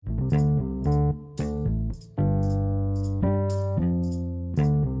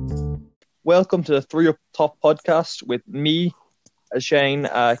Welcome to the Three Up Top podcast with me, Shane,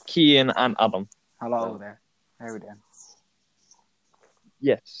 Cian, and Adam. Hello there. How are we doing?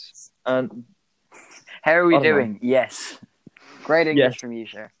 Yes. And how are we doing? Yes. Great English from you,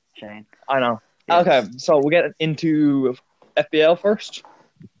 Shane. I know. Yes. Okay, so we'll get into FBL first.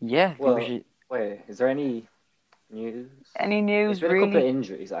 Yeah. Well, wait, is there any news? Any news, There's been really? a couple of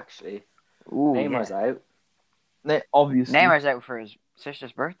injuries, actually. Ooh, Neymar's out. Obviously. Neymar's out for his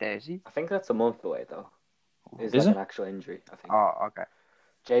sister's birthday, is he? I think that's a month away, though. It's Is like it? an actual injury, I think. Oh, okay.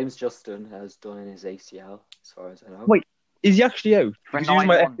 James Justin has done in his ACL, as far as I know. Wait, is he actually out? For Because he's 9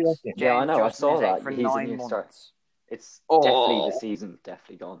 my months. FBL team. Yeah, I know, I Justin saw is out that. For He's a 9 new months. start. It's Oh. definitely the season,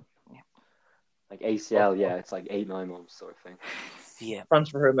 definitely gone. Yeah. Like ACL, yeah, it's like 8-9 months sort of thing. Yeah.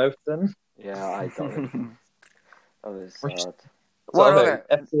 Transfer him out then. Yeah, I don't. That was sad. What So, other?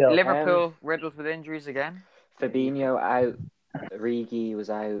 FBL. Liverpool riddled with injuries again? Fabinho out. Origi was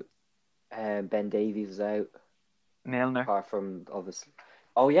out. Ben Davies was out. Milner. Apart from, obviously...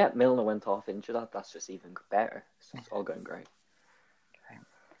 Oh, yeah, Milner went off injured. That's just even better. So it's all going great.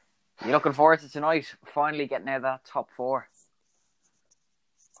 You looking forward to tonight? Finally getting out of that top 4.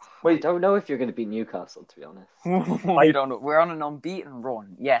 I don't know if you're going to beat Newcastle, to be honest. I don't know. We're on an unbeaten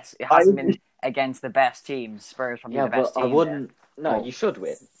run. Yes, it hasn't been against the best teams. Spurs probably Yeah, the best but team. I wouldn't... No, Oh. you should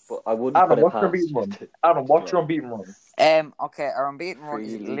win. But I wouldn't Adam, put it what's your past unbeaten you run? to- Adam, what's your unbeaten run? Okay, our unbeaten run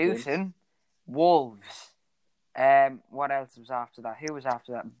is 3 league Luton, Wolves. What else was after that? Who was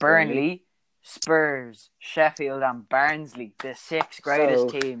after that? Burnley, Spurs, Sheffield, and Barnsley. The 6 greatest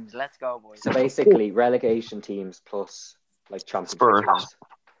So- teams. Let's go, boys. So basically, relegation teams plus, like, championship Spurs. teams.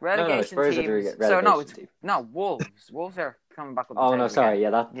 Relegation Spurs are teams. doing So no, relegation it's team. no Wolves. Wolves are coming back up. The Oh, table no, sorry.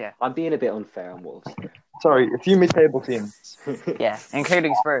 again. Yeah, Yeah. I'm being a bit unfair on Wolves. Sorry, a few mid-table teams. Yeah,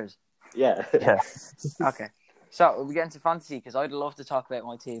 including Spurs. Yeah. Yeah. Okay. So we get into fantasy because I'd love to talk about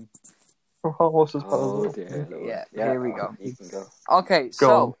my team. What's his Oh, dear Lord. Yeah, here we go. You can go. Okay, Go so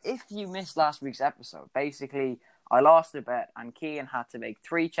on. if you missed last week's episode, basically I lost a bet and Cian had to make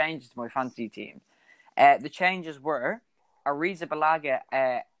 3 changes to my fantasy team. The changes were Ariza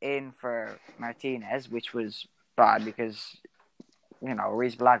Balaga in for Martinez, which was bad because, you know,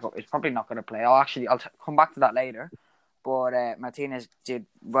 Ariza Balaga is probably not going to play. I'll come back to that later. But Martinez did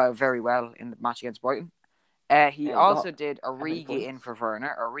very well in the match against Brighton. He also did Origi in for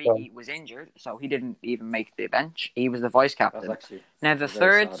Werner. Origi was injured, so he didn't even make the bench. He was the vice captain. Now, the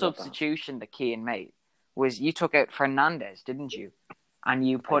third substitution that Cian made was you took out Fernandes, didn't you? And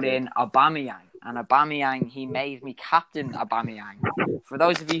you put in Aubameyang. And Aubameyang, he made me captain Aubameyang. For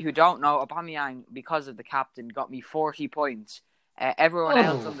those of you who don't know, Aubameyang, because of the captain, got me 40 points. Everyone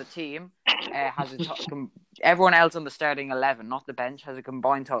else on the team has everyone else on the starting 11, not the bench, has a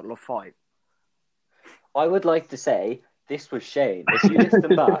combined total of 5. I would like to say this was Shane. If you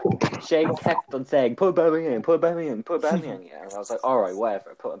listen back, Shane kept on saying, put Aubameyang in, put Aubameyang in, put Aubameyang in. And I was like, all right,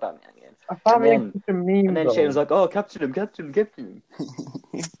 whatever, put Aubameyang in. And then Shane was like, oh, captain him.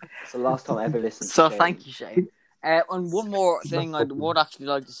 It's the last time I ever listened to So Shane. thank you, Shane. And one more thing I would actually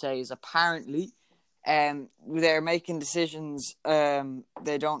like to say is apparently they're making decisions.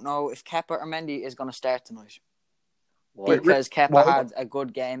 They don't know if Kepa or Mendy is going to start tonight. Because Kepa had a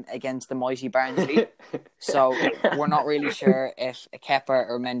good game against the mighty Barnsley. So we're not really sure if Kepa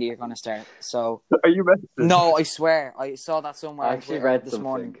or Mendy are going to start. So Are you messing? No, I swear. I saw that somewhere I on actually Twitter read this something.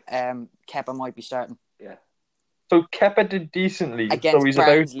 morning. Kepa might be starting. Yeah. So Kepa did decently. Against so he's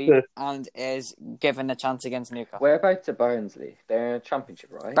Barnsley about to... and is given a chance against Newcastle. Whereabouts at Barnsley? They're in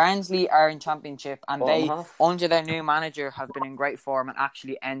Championship, right? Barnsley are in Championship and Bottom they, half? under their new manager, have been in great form and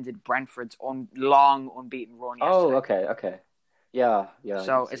actually ended Brentford's long unbeaten run yesterday. Oh, okay. Yeah.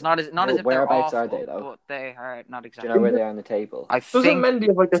 So it's not as if they're whereabouts awful, are they, though? but they are not Do exactly. you know where they are on the table? I Doesn't think Mendy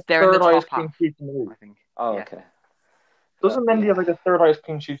have like a they're in the third highest top clean half. sheet in the league? I think. Oh, Yeah. okay. Doesn't Mendy have like a third highest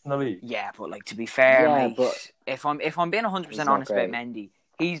clean sheet in the league? Yeah, but like to be fair, Yeah, mate, but if I'm being 100% he's not honest about great. Mendy,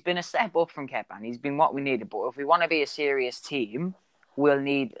 he's been a step up from Kepa and he's been what we needed. But if we want to be a serious team, we'll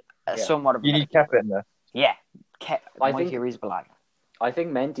need somewhat of. You need Kepa in there. Yeah, I Mighty think- Ariza Balaga. I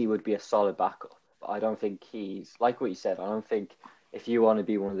think Mendy would be a solid backup, but I don't think he's like what you said. I don't think if you want to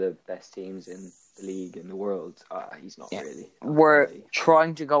be one of the best teams in the league in the world, he's not really. We're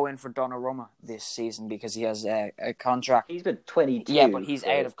trying to go in for Donnarumma this season because he has a contract. He's been 22. Yeah, but he's for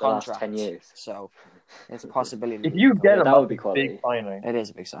out of the last contract. 10 years. So it's a possibility. If you get him, that would be that's a quality. big signing. It is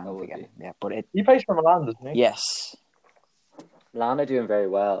a big sign That if we would get be. him. Yeah, but it. He plays for Milan, doesn't he? Yes. Milan are doing very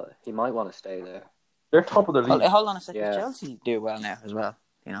well. He might want to stay there. They're top of the league. Hold on a second. Yeah. Chelsea do well now as well.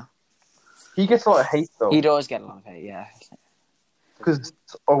 You know. He gets a lot of hate though. He does get a lot of hate. Yeah. because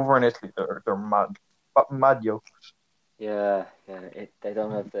over in Italy they're mad yoked. Yeah. They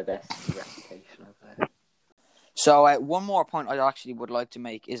don't have the best reputation over there. So one more point I actually would like to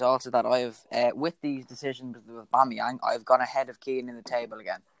make is also that I have, with these decisions with Aubameyang, I've gone ahead of Keane in the table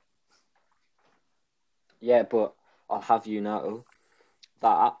again. Yeah, but I'll have you know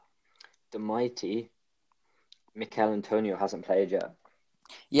that the mighty Mikel Antonio hasn't played yet.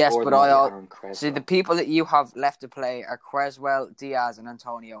 Yes, Or but the mighty I Aaron Cresswell. see the people that you have left to play are Cresswell, Diaz, and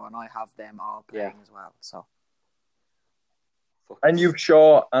Antonio, and I have them all playing as well. So. And you've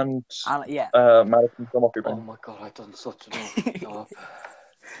Shaw and Madison come off your bench. Oh my god, I've done such an awful job.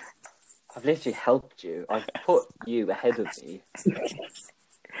 I've literally helped you. I've put you ahead of me.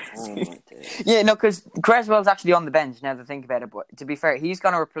 Oh my dear. Yeah, no, because Cresswell's actually on the bench now to think about it. But to be fair, he's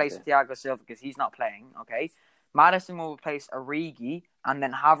going to replace Thiago Silva because he's not playing. Okay, Madison will replace Origi, and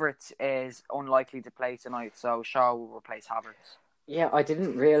then Havertz is unlikely to play tonight, so Shaw will replace Havertz. Yeah, I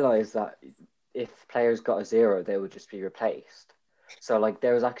didn't realise that if players got a 0, they would just be replaced. So, like,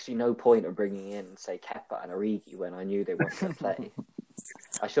 there was actually no point of bringing in, say, Kepa and Origi when I knew they weren't going to play.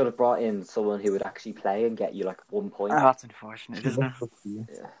 I should have brought in someone who would actually play and get you, like, 1 point. Oh, that's unfortunate, isn't it?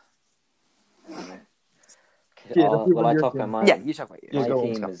 Yeah. Anyway. Will I talk about mine? Yeah, you talk about yours. My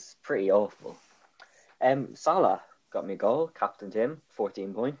team is pretty awful. Salah got me a goal, captained him,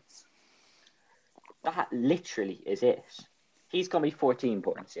 14 points. That literally is it. He's got me 14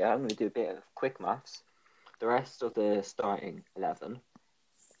 points, yeah? I'm going to do a bit of quick maths. The rest of the starting 11,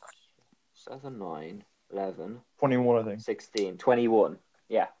 7, 9, 11, 21, I think. 16, 21.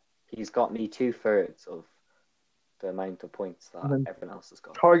 Yeah, he's got me 2/3 of the amount of points that everyone else has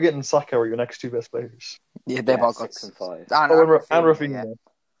got. Target and Saka are your next two best players. Yeah, they've all got 6 and 5. And Rafinha.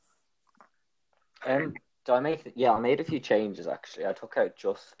 I made a few changes actually. I took out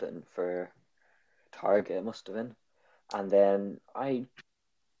Justin for Target, it must have been, and then I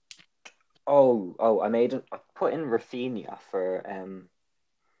put in Rafinha for can't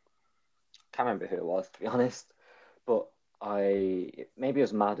remember who it was, to be honest, but maybe it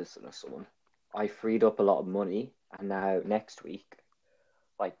was Madison or someone. I freed up a lot of money, and now next week,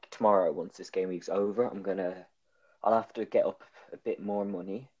 like tomorrow, once this game week's over, I'll have to get up a bit more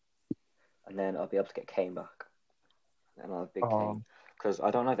money, and then I'll be able to get Kane back. And then I'll have big Kane, because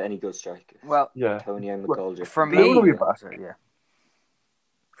I don't have any good strikers. Well, Antonio McGoldrick. For me, will be back. Yeah.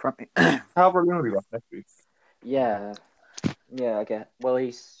 From me, Calvert will be back next week. Yeah, I get. Well,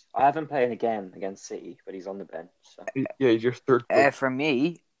 I haven't played again against City, but he's on the bench. So. Yeah, he's your third. For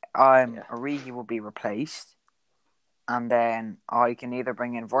me, Origi will be replaced, and then I can either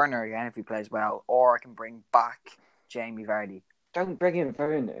bring in Werner again if he plays well, or I can bring back Jamie Vardy. Don't bring in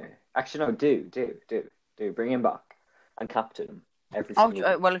Werner. Actually, no, do bring him back and captain him.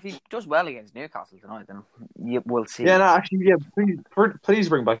 Well, if he does well against Newcastle tonight, then we'll see. Yeah, no, actually, please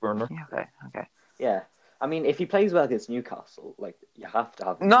bring back Werner. Yeah, okay. Yeah, I mean, if he plays well against Newcastle, like, you have to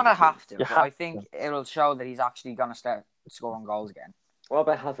have him. Not a have to, but I think it'll show that he's actually going to start scoring goals again. What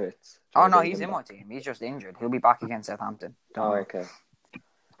about Havertz? Oh, no, he's in my team. He's just injured. He'll be back against Southampton. Okay.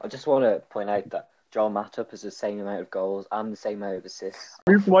 I just want to point out that Joel Matip has the same amount of goals and the same amount of assists.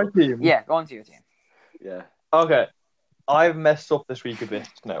 Who's my team? Yeah, go on to your team. Yeah. Okay. I've messed up this week a bit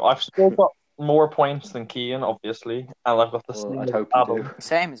now. I've still got more points than Keane, obviously, and I've got the same as Adam.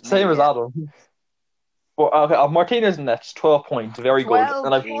 Same as me. Same as Adam. But okay, Martinez nets 12 points, very good.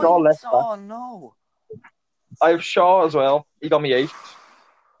 And I've Shaw left back. Oh no! I have Shaw as well. He got me 8,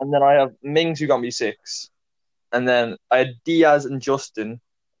 and then I have Mings who got me 6, and then I had Diaz and Justin,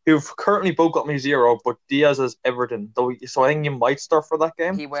 who've currently both got me 0, but Diaz has Everton. So I think you might start for that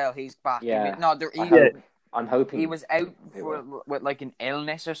game. He will. He's back. Yeah. I'm hoping he was out with like an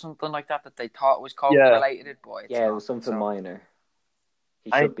illness or something like that they thought was COVID related. Boy, it was something minor.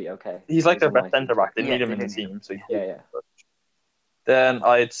 He should be okay. He's like their best centre back. They need him in the team. So yeah. Then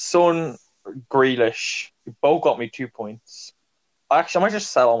I had Son, Grealish, who both got me 2 points. Actually, I might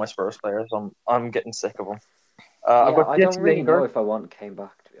just sell all my Spurs players. I'm getting sick of them. I don't really know if I want Kane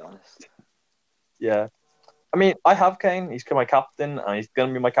back, to be honest. Yeah. I mean, I have Kane. He's my captain, and he's going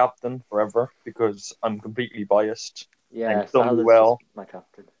to be my captain forever because I'm completely biased. Yeah, he's done well. My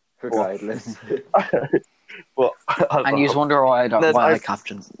captain, regardless. But and you wonder why I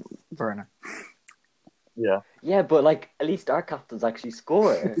captain Werner. Yeah. Yeah, but like at least our captains actually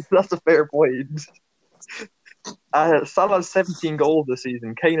score. That's a fair point. Salah has 17 goals this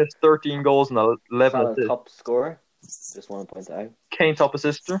season. Kane has 13 goals and 11 Salah assists. Top scorer. Just want to point that out. Kane top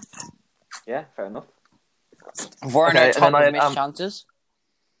assister. Yeah, fair enough. Werner top of missed chances.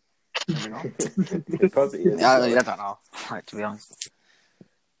 It probably is. I don't know, to be honest.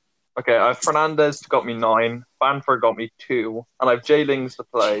 Okay, I have Fernandez got me 9, Banford got me 2, and I have Jay Lings to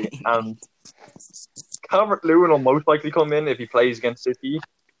play, and Calvert-Lewin will most likely come in if he plays against City,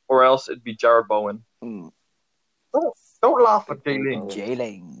 or else it'd be Jared Bowen. Don't laugh at Jay Lings. Jay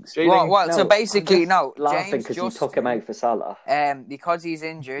Lings. Jay Lings. Well, so basically, no. Laughing James because you Justin, took him out for Salah. because he's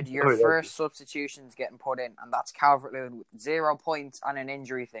injured, your first substitution's getting put in, and that's Calvert-Lewin with 0 points on an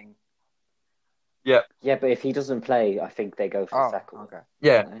injury thing. Yeah. Yeah, but if he doesn't play, I think they go for the second. Okay.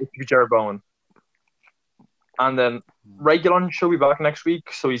 Yeah, it'd be Jared Bowen. And then Reguilon should be back next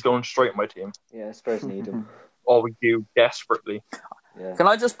week, so he's going straight in my team. Yeah, Spurs need him. Or we do desperately. Yeah. Can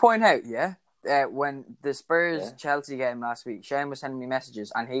I just point out, when the Spurs-Chelsea game last week, Shane was sending me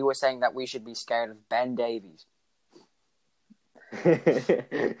messages, and he was saying that we should be scared of Ben Davies.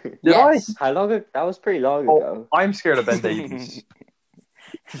 Yes. How long ago? That was pretty long ago. I'm scared of Ben Davies.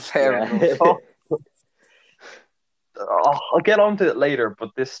 Fair enough. I'll get onto it later,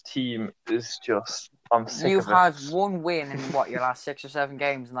 but this team is just... I'm sick You've of it. had one win in, your last 6 or 7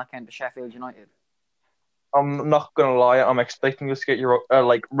 games, and that came to Sheffield United. I'm not going to lie, I'm expecting us to get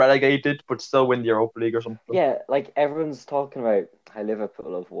relegated, but still win the Europa League or something. Yeah, like everyone's talking about how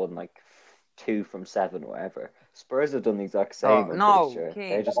Liverpool have won like 2 from 7 or whatever. Spurs have done the exact same. No, sure. Keane,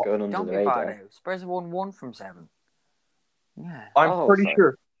 They're just going under don't the be radar. bad out. Spurs have won 1 from 7. Yeah. I'm pretty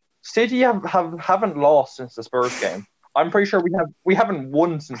sure. City haven't lost since the Spurs game. I'm pretty sure we haven't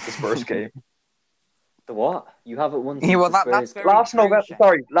won since the Spurs game. The what? You haven't won since that's very last true, November. Shane.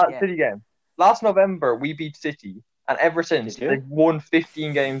 Sorry, City game. Last November we beat City, and ever since they've won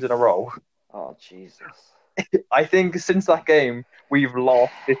 15 games in a row. Oh Jesus! I think since that game we've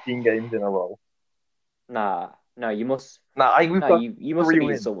lost 15 games in a row. No, you must. Nah, I think we've got you must 3 have beaten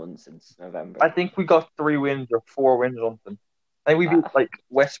wins. someone since November. I think we got 3 wins or 4 wins or something. I think we beat like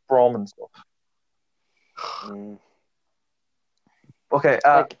West Brom and stuff. Okay.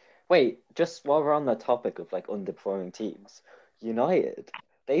 Wait, just while we're on the topic of like underperforming teams, United,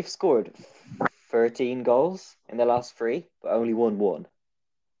 they've scored 13 goals in their last 3, but only won 1.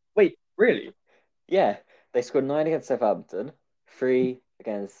 Wait, really? Yeah, they scored 9 against Southampton, 3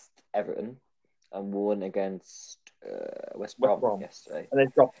 against Everton, and 1 against West Brom yesterday. And they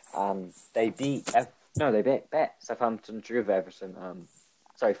dropped. They beat. They beat Southampton, drew Everton.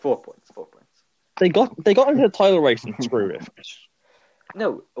 4 points. 4 points. They got into the title race and screwed it.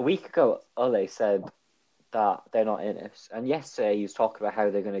 No, a week ago, Ole said that they're not in it, and yesterday he was talking about how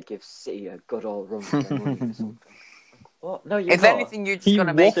they're going to give City a good old run for their money or something. What? No, you're If not. anything, you're just going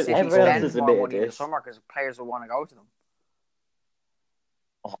to make City spend more money in the summer because players will want to go to them.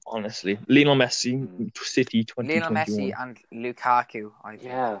 Oh, honestly, Lionel Messi, City 2021. Lionel Messi and Lukaku, I think.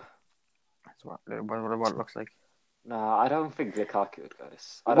 Yeah. That's what it looks like. No, I don't think Lukaku would go.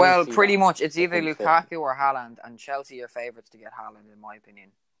 Well, pretty much. It's either Lukaku or Haaland, and Chelsea are favourites to get Haaland, in my opinion.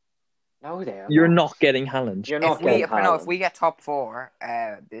 No, they are. You're not getting Haaland. You're not getting Haaland. No, if we get top 4,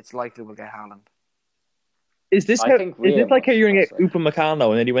 it's likely we'll get Haaland. Is this like how you're going to get Upamecano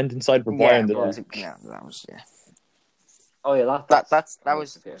and then he went inside for Bayern? Yeah, that was. Oh yeah, that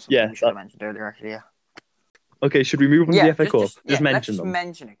was something we should have mentioned earlier, actually. Yeah. Okay, should we move on to the FA Cup? Just mention them.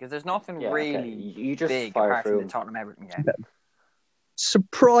 Mention it because there's nothing really you just big apart from the Tottenham Everton game.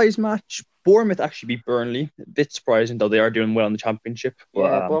 Surprise match. Bournemouth actually beat Burnley. A bit surprising though. They are doing well in the Championship.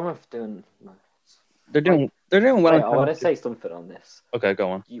 But, Bournemouth doing. They're doing well. I want to say something on this. Okay, go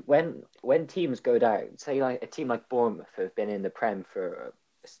on. When teams go down, say like a team like Bournemouth who have been in the Prem for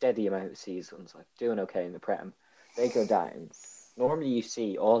a steady amount of seasons, like doing okay in the Prem, they go down. Normally, you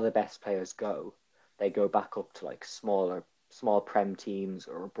see all the best players go. They go back up to like small Prem teams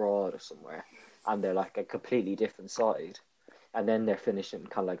or abroad or somewhere, and they're like a completely different side. And then they're finishing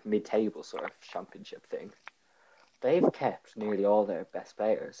kind of like mid-table sort of championship thing. They've kept nearly all their best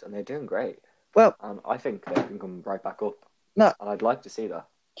players, and they're doing great. Well, and I think they can come right back up. No, and I'd like to see that.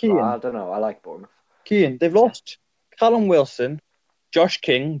 I don't know. I like Bournemouth. Keane, they've lost Callum Wilson, Josh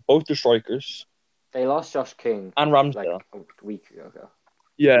King, both the strikers. They lost Josh King and Ramsdale like a week ago.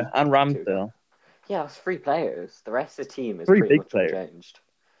 Yeah, and Ramsdale. Yeah, it's 3 players. The rest of the team is 3 pretty big much players. Unchanged.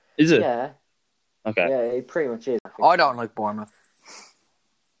 Is it? Yeah. Okay. Yeah, it pretty much is. I don't like Bournemouth.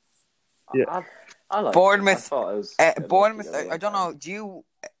 Yeah. I like Bournemouth. Bournemouth. I don't know. Do you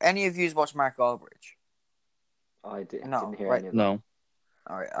any of you watch Mark Aldridge? I didn't No, hear right. any of that. No.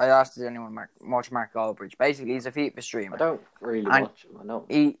 All right. I asked did anyone watch Mark Aldridge. Basically, he's a FIFA streamer. I don't really watch him. I know.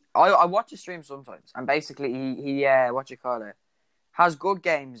 I watch his stream sometimes, and basically he has good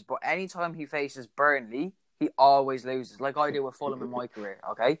games, but anytime he faces Burnley, he always loses. Like I do with Fulham in my career.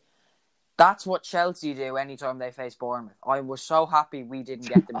 Okay. That's what Chelsea do anytime they face Bournemouth. I was so happy we didn't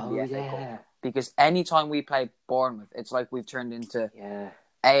get them in the FA Cup. Because anytime we play Bournemouth, it's like we've turned into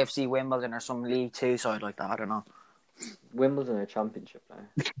AFC Wimbledon or some League Two side like that. I don't know. Wimbledon or Championship now?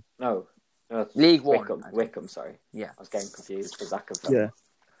 No, it's League One. Wickham, sorry. Yeah. I was getting confused with that. Yeah.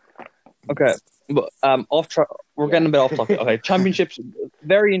 Okay, but off track. We're getting a bit off topic. Okay, Championships,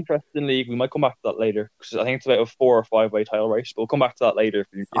 very interesting league. We might come back to that later because I think it's about a 4 or 5 way title race. But we'll come back to that later.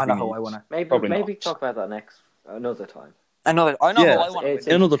 I know who I want to. Maybe talk about that another time. I know who I want to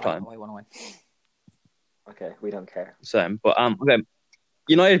win. Another time. I want to win. Okay, we don't care. Same, but okay.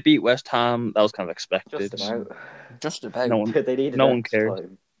 United beat West Ham. That was kind of expected. Just about. No one, they needed no one cared.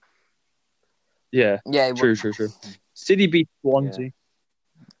 Time. Yeah. True. City beat Swansea.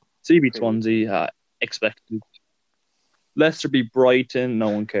 City beat Swansea. Expected. Leicester beat Brighton. No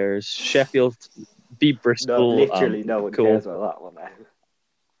one cares. Sheffield beat Bristol. No, literally, no one cares about that one now.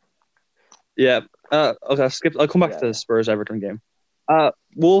 Yeah. Okay, I'll come back to the Spurs Everton game.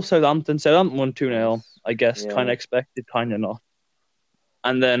 Wolves Southampton. Southampton won 2-0. I guess kind of expected, kind of not.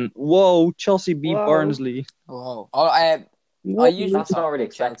 And then Chelsea beat Barnsley. Whoa. That's not really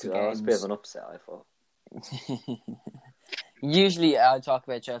expected. That was a bit of an upset, I thought. Usually I talk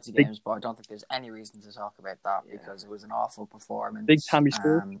about Chelsea games, but I don't think there's any reason to talk about that because it was an awful performance. Big Tammy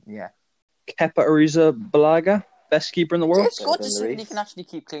score. Yeah. Kepa Arrizabalaga, best keeper in the world. It's good to see that he can actually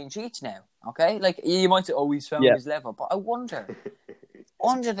keep clean sheets now. Okay, like you might say, he's found his level, but I wonder,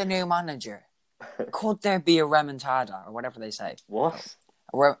 under the new manager, could there be a remontada or whatever they say? What?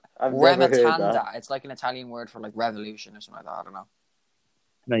 Remontanda. It's like an Italian word for like revolution or something like that. I don't know.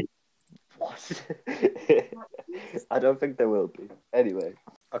 Mate. What? I don't think there will be. Anyway.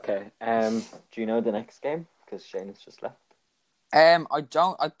 Okay. Do you know the next game? Because Shane has just left. I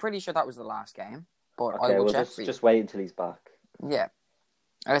don't. I'm pretty sure that was the last game, but I will check for you. Just wait until he's back. Yeah.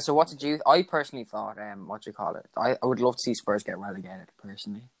 So what did you... I personally thought, I would love to see Spurs get relegated,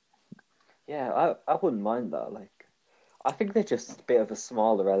 personally. Yeah, I wouldn't mind that. Like, I think they're just a bit of a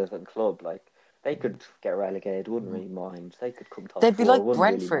small, irrelevant club. Like, they could get relegated, wouldn't really mind. They could come top They'd be like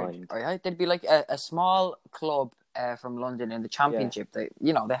Brentford, really right? They'd be like a small club from London in the Championship.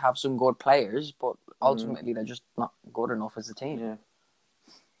 Yeah. They have some good players, but ultimately they're just not good enough as a team. Yeah.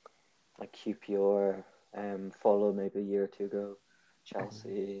 Like QPR, Fulham maybe a year or two ago.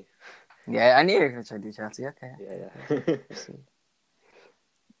 Chelsea. Yeah, I knew you were going to try to do Chelsea. Okay. Yeah.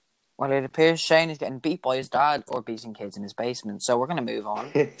 Well, it appears Shane is getting beat by his dad or beating kids in his basement, so we're going to move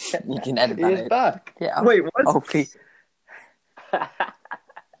on. You can edit that out. He is back. Yeah. Wait, what? Oh, please.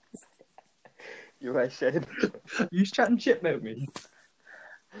 You're right, Shane. You chatting shit about me?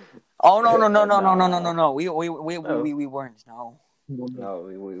 Oh, no. We weren't. No. No,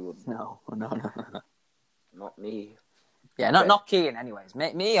 we wouldn't. No. Not me. Yeah, not Keane, anyways.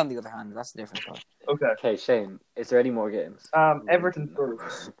 Me, on the other hand, that's the difference. Okay, Shane, is there any more games? Everton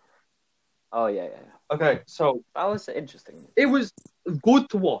Spurs. Oh, yeah. Okay, so... That was interesting. It was good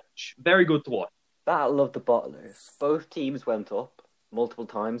to watch. Very good to watch. Battle of the Bottlers. Both teams went up multiple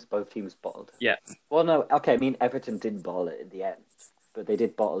times. Both teams bottled. Yeah. Well, no, okay, I mean, Everton didn't bottle it in the end. But they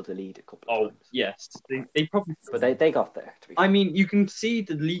did bottle the lead a couple of times. Oh, yes. They probably... But they got there, to be fair. I mean, you can see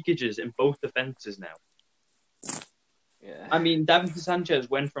the leakages in both defences now. Yeah. I mean, Davinson Sanchez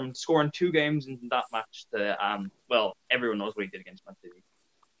went from scoring 2 games in that match to, everyone knows what he did against Man City.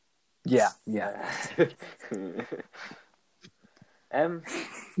 Yeah.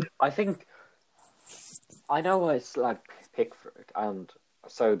 I think... I know it's like Pickford, and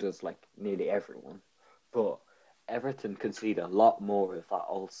so does like nearly everyone, but Everton concede a lot more of that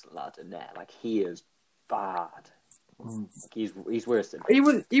Olsen lad in there. Like, he is bad. Like, he's worse than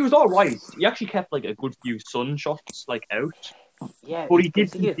he was all right. He actually kept like a good few Sun shots like out. Yeah, but he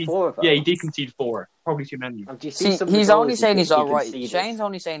did concede 4 of them. Yeah, he did concede 4. Probably too many. He's only saying he's all right. Shane's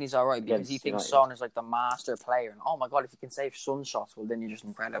only saying he's all right because he thinks Son is like the master player. And oh my god, if you can save Sun shots, well then you're just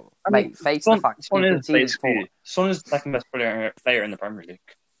incredible. Mate, face the fact. Son is the second best player in the Premier League.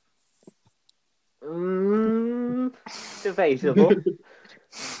 Debatable.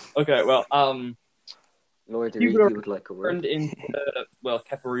 Okay, well, Lord, he would like a word. Turned into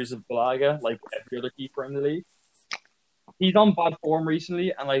Kepa Arrizabalaga, like every other keeper in the league. He's on bad form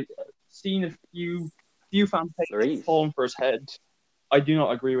recently, and I've seen a few fan pages falling for his head. I do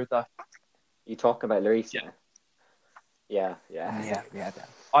not agree with that. You talking about Lloris? Yeah.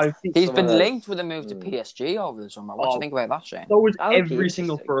 He's been linked with a move to PSG over the summer. What do you think about that, Shane? So was every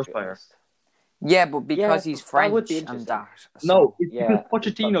single Spurs player. Yeah, but because he's French and that. So. No, it's because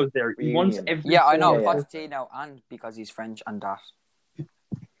Pochettino's there. He wants every... Yeah, I know, Pochettino, and because he's French and that.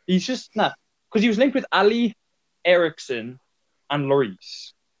 He's just... Nah, because he was linked with Ali, Ericsson, and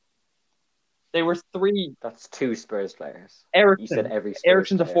Lloris. They were 3... That's 2 Spurs players. Ericsson. You said every Spurs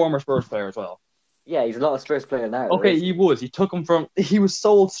Ericsson's player. a former Spurs player as well. Yeah, he's not a Spurs player now. Okay, is he was. He took him from. He was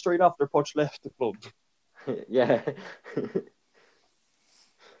sold straight after Poch left the club. he? Yeah.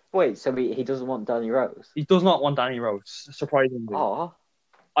 Wait, so he doesn't want Danny Rose? He does not want Danny Rose, surprisingly. Oh,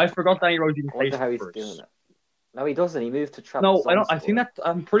 I forgot Danny Rose even I played wonder how he's for doing Spurs. it. No, he doesn't. He moved to Trabzonspor. No, I don't. I think that.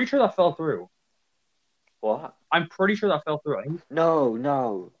 I'm pretty sure that fell through. What? I'm pretty sure that fell through. I think.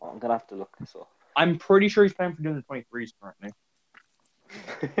 No. I'm gonna have to look this up. I'm pretty sure he's playing for doing the 23s currently.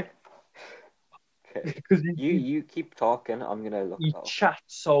 Okay. Because You keep talking. I'm gonna look he it up. chats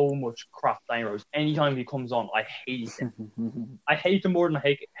so much crap, Danny Rose. Anytime he comes on, I hate him. I hate him more than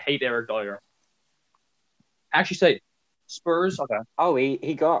I hate Eric Dyer. Actually, say Spurs. Okay. Oh,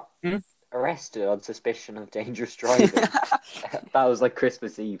 he got arrested on suspicion of dangerous driving. That was like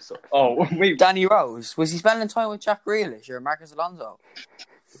Christmas Eve, sort of. Oh wait, Danny Rose, was he spending time with Jack Grealish or Marcus Alonso?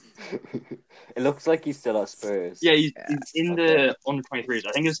 It looks like he's still at Spurs. yeah, he's in the under 23s.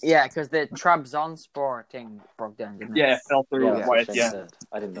 I think it's Yeah, because the Trabzonspor thing broke down, didn't it? yeah, it fell through. Yeah, that's Right, what yeah. Shane said.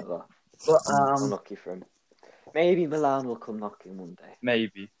 I didn't know that. But Unlucky for him. Maybe Milan will come knocking one day.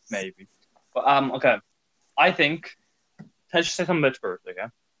 maybe. But okay. I think let's just say something about Spurs, okay?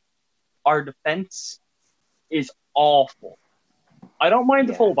 Our defense is awful. I don't mind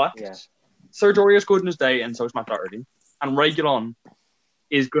the fullbacks. Yeah. Sergio Aurier's good in his day, and so is Matt Doherty. And Reguilon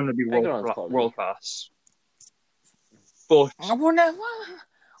is going to be world class. But I wonder,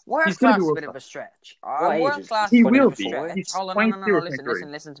 world He's gonna class be is a world bit of a class. stretch. What age World is class he? is He a bit will of a be. stretch. He's Hold on, 22 or listen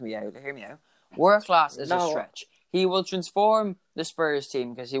 23. to me out. Hear me out. World class is a stretch. He will transform the Spurs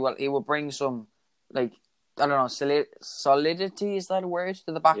team because he will bring some, like, I don't know, solidity, is that a word,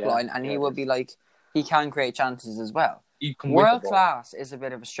 to the back line, and he will be like, he can create chances as well. World class is a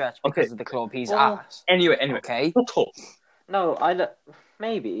bit of a stretch because of the club he's at. Anyway. Okay. No,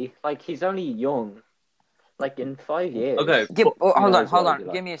 maybe. Like, he's only young. Like, in 5 years. Okay. Hold on.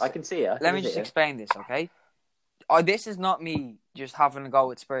 Like. Give me a I can see it. Let me just explain this, okay? This is not me just having a go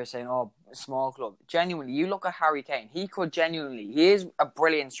with Spurs saying, small club. Genuinely, you look at Harry Kane. He is a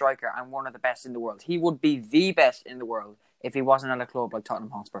brilliant striker and one of the best in the world. He would be the best in the world if he wasn't at a club like Tottenham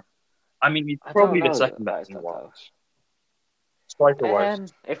Hotspur. I mean, he's probably the second best in the world.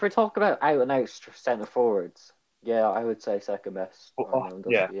 Striker-wise. If we're talking about out-and-out centre forwards, yeah, I would say second best.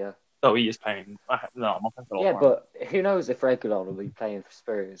 Yeah. Oh, he is playing. No, I'm not going to. Yeah, but who knows if Reguilon will be playing for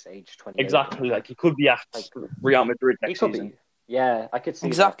Spurs age 28. Exactly, like he could be at Real Madrid next season. Yeah, I could see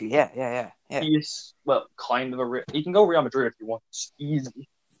exactly. that. Yeah. He's kind of he can go Real Madrid if he wants.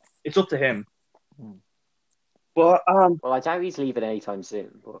 It's up to him. But well, I doubt he's leaving anytime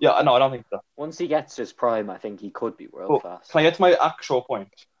soon. But yeah, no, I don't think so. Once he gets to his prime, I think he could be world class. Can I get to my actual point?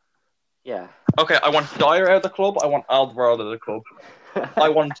 Yeah. Okay, I want Dyer out of the club. I want Alderweireld out of the club. I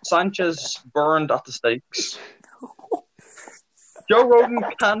want Sanchez burned at the stakes. Joe Rogan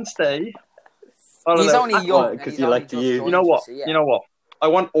can stay. He's only young because he liked you. You know what? I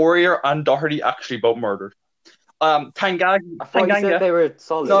want Aurier and Doherty actually both murdered. Tanganga. I thought you said they were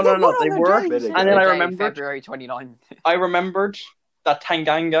solid. No, they were. And then I remembered. February 29th. I remembered that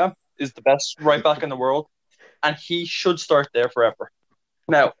Tanganga is the best right back in the world, and he should start there forever.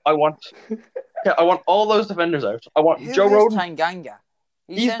 Now I want all those defenders out. I want Joe Roden. Tanganga.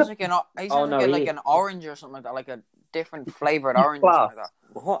 He sounds like an orange or something like that, like a different flavoured orange or something like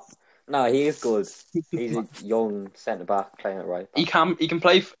that. What? No, he is good. He's a young centre back playing it right back. He can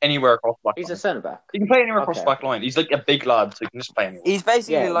play anywhere across the back line. He's a centre back. He can play anywhere across the back line. He's like a big lad, so he can just play anywhere. He's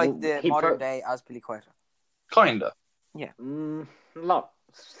basically like the modern day Azpilicueta. Kinda. Yeah.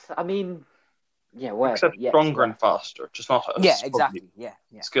 I mean, yeah, whatever. Except stronger and faster, just not exactly. Yeah.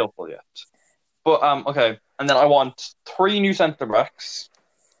 skillful yet. But okay, and then I want 3 new centre backs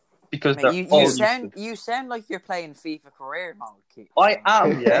because you sound like you're playing FIFA career mode, Keith. I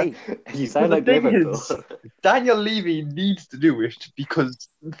am, yeah. You sound like Liverpool. Daniel Levy needs to do it because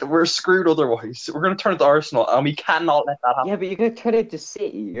we're screwed otherwise. We're going to turn it to Arsenal, and we cannot let that happen. Yeah, but you're going to turn it to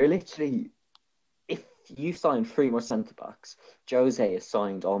City. You're literally, if you sign 3 more centre backs, Jose has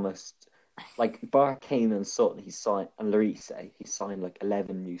signed almost. Like bar Kane and Sutton, and Lloris, he's signed like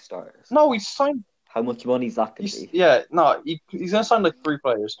 11 new starters. No, he's signed. How much money is that going to be? Yeah, no, he's going to sign like 3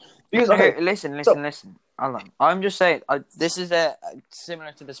 players. Because listen. Hold on. I'm just saying, this is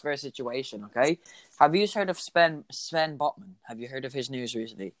similar to the Spurs situation. Okay, have you heard of Sven Botman? Have you heard of his news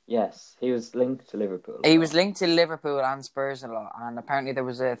recently? Yes, he was linked to Liverpool. He was linked to Liverpool and Spurs a lot, and apparently there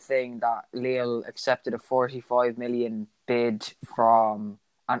was a thing that Lille accepted a 45 million bid from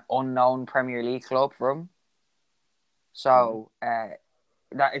an unknown Premier League club from. So that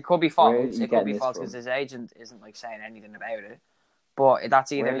it could be false. It could be false because his agent isn't like saying anything about it. But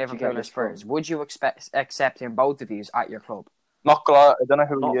that's either Liverpool or Spurs. Would you accept him, both of you, at your club? Not gonna lie, I don't know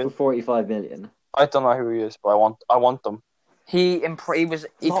who he is. Not for 45 million. I don't know who he is, but I want them. He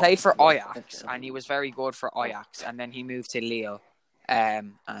played for Ajax, actually. and he was very good for Ajax, and then he moved to Lille,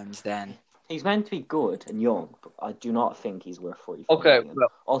 and then He's meant to be good and young, but I do not think he's worth 45 Okay, million.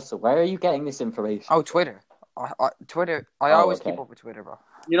 well, Also, where are you getting this information? Twitter. Twitter. I Oh, always okay. keep up with Twitter, bro.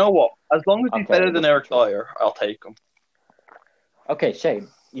 you know what? As long as he's Okay, better than that's Eric true. Dyer, I'll take him. Okay, Shane,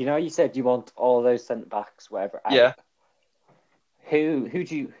 you said you want all those centre backs, whatever. out. Yeah. Who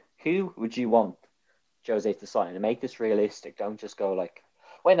would you want Jose to sign? And make this realistic. Don't just go like,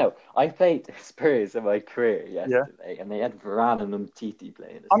 wait, no. I played Spurs in my career yesterday, and they had Varane and Umtiti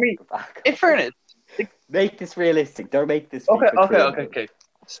playing. I mean, back. in fairness, Make this realistic. Don't make this. okay.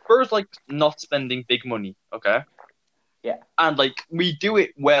 Spurs like not spending big money, okay? Yeah. And like we do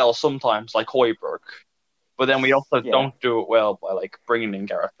it well sometimes, like Højbjerg, but then we also don't do it well by like bringing in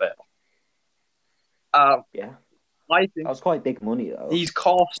Gareth Bale. Yeah. I think That was quite big money though. He's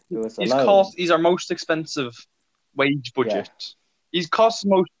our most expensive wage budget. He's cost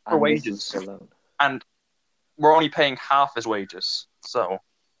most for wages, and we're only paying half his wages. So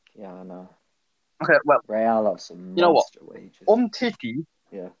yeah, I know. Okay, well, Real have some you know what? wages. Umtiti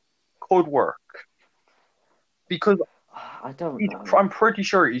could work because I don't know. I'm pretty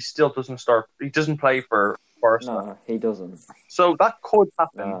sure he still doesn't start. He doesn't play for Barcelona. No, he doesn't. So that could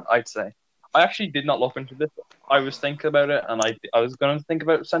happen. I'd say. I actually did not look into this. I was thinking about it, and I was going to think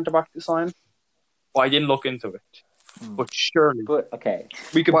about centre back to sign, but I didn't look into it. But surely, okay,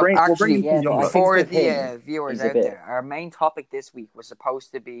 we could bring. For the viewers out there, our main topic this week was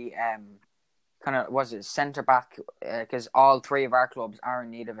supposed to be centre back because all three of our clubs are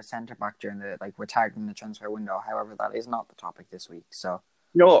in need of a centre back during we're targeting the transfer window. However, that is not the topic this week. So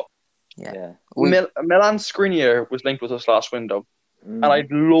you know what? Yeah. Milan Skriniar was linked with us last window. And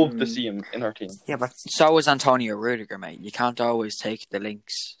I'd love to see him in our team. Yeah, but so is Antonio Rudiger, mate. You can't always take the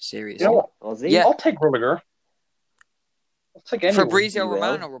links seriously. You know what? I'll take Rudiger. I'll take anyone. Fabrizio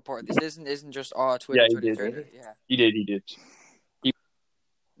Romano reported this isn't just Twitter. Yeah, he did. He did.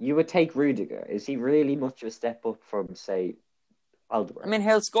 You would take Rudiger. Is he really much of a step up from, say, Alderweireld? I mean,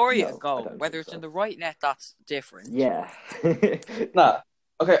 he'll score you a goal. Whether it's in the right net, that's different. Yeah. Nah.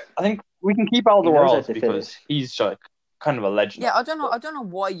 Okay, I think we can keep Alderweireld because he's kind of a legend. Yeah, I don't know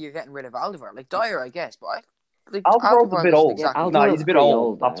why you're getting rid of Alderweireld. Like Dyer, I guess, but Alderweireld's a bit old. Exactly. He's a bit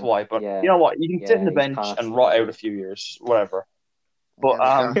old. That's why. But you know what? You can sit in the bench and rot out a few years, whatever.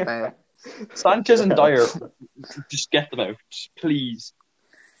 But Sanchez and Dyer, just get them out, please.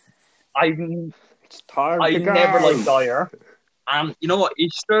 I never liked Dyer, and you know what? He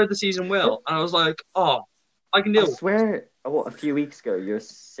started the season well, and I was like, I can do it. I swear, a few weeks ago, you were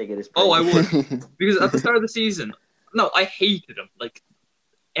singing his praise. Oh, I was. Because at the start of the season, I hated him. Like,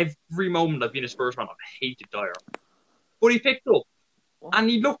 every moment I've been a Spurs fan, I've hated Dyer. But he picked up, and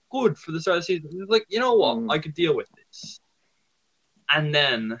he looked good for the start of the season. He was like, you know what? I could deal with this. And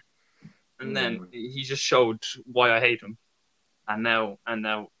then he just showed why I hate him. And now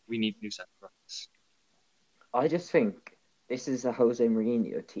we need new centre backs. I just think this is a Jose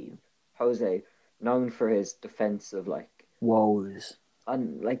Mourinho team. Jose, known for his defensive woes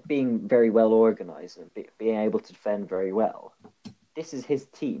and being very well organised and being able to defend very well. This is his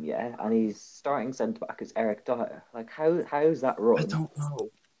team, yeah, and he's starting centre back as Eric Dyer. How's that run? I don't know.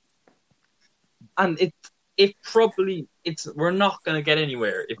 And we're not going to get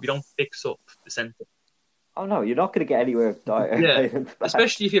anywhere if we don't fix up the centre. Oh no, you're not going to get anywhere with Dyer. Yeah,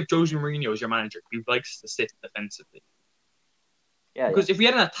 especially if you have Jose Mourinho as your manager, who likes to sit defensively. Yeah, because if we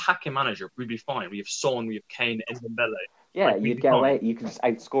had an attacking manager, we'd be fine. We have Son, we have Kane, and Dembele. Yeah, you'd get away. You can just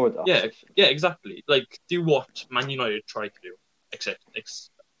outscore them. Yeah, exactly. Do what Man United tried to do, except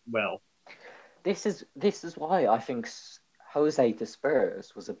well. This is why I think Jose to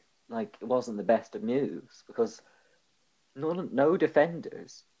Spurs was it wasn't the best of moves, because no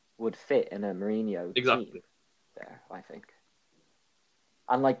defenders would fit in a Mourinho team there, I think.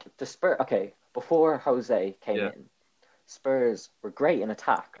 And the Spurs, before Jose came in, Spurs were great in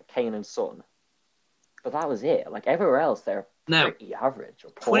attack, Kane and Son. But that was it. Everywhere else, they're pretty average.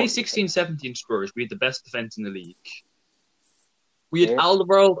 2016-17 Spurs, we had the best defence in the league. We had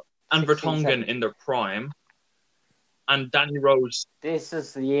Alderweireld and Vertonghen in their prime, and Danny Rose. This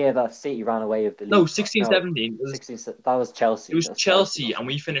is the year that City ran away with the league. No, 16-17. That was Chelsea. It was Chelsea, and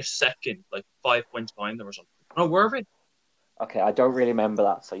we finished second, 5 points behind them or something. No, were we? Okay, I don't really remember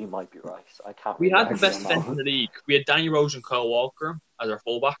that, so you might be right. I can't. We had the best defence in the league. We had Danny Rose and Kyle Walker as our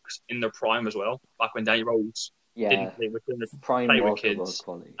fullbacks in their prime as well. Back when Danny Rose Yeah, didn't Prime play with Walker was kids,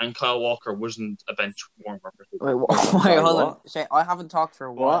 quality. and Kyle Walker wasn't a bench warmer. Wait, Sorry, hold on. what? Shane, I haven't talked for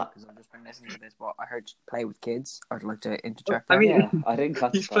a while What? because I've just been listening to this, but I heard you play with kids. I'd like to interject I there. mean, Yeah, I didn't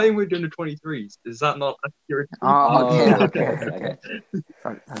catch he's that. playing with the under-23s. Is that not accurate? Oh, okay. Okay.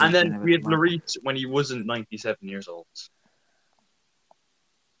 And then we had Lloris when he wasn't 97 years old.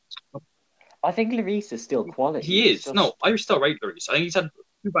 I think Lloris is still quality. He is. Just... No, I still rate Lloris. I think he's had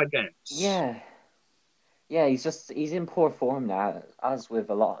 2 bad games. Yeah, he's in poor form now, as with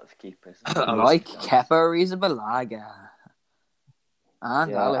a lot of keepers. Like Kepa Arrizabalaga.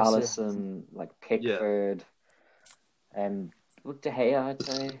 And Alisson, like Pickford, De Gea, I'd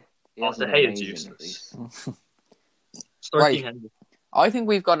say. De Gea is useless. Right. I think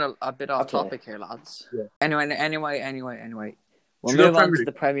we've got a bit off topic here, lads. Yeah. Anyway. We'll move on to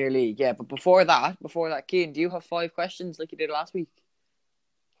the Premier League. Yeah, but before that, Cian, do you have 5 questions like you did last week?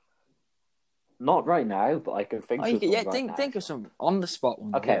 Not right now, but I can think of some. Think of some on the spot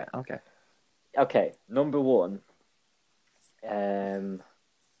ones. Okay. Yeah, Okay. Number 1. I'm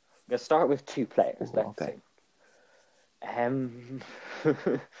gonna start with 2 players. Okay.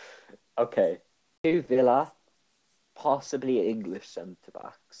 Okay. 2 Villa, possibly English centre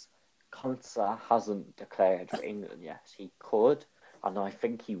backs. Konsa hasn't declared for England yet. He could, and I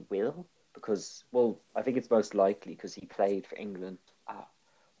think he will, because, I think it's most likely because he played for England at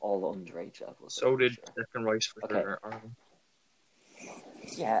all underage levels. So did Declan Rice for Ireland.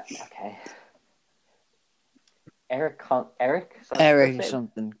 Yeah, okay. Eric or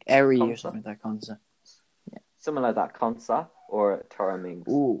something like Konsa. Yeah. Something like that, Konsa or Tara Mings.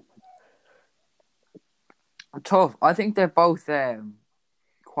 Ooh. Tough. I think they're both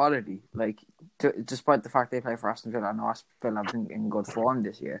quality. Like, despite the fact they play for Aston Villa, I know Aston Villa have been in good form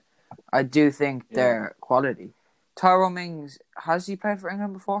this year. I do think they're quality. Tyrone Mings, has he played for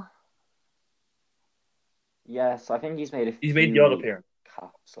England before? Yes, I think he's made the odd appearance.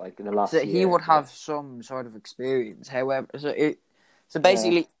 Caps, like in the last year. He would have some sort of experience. However, so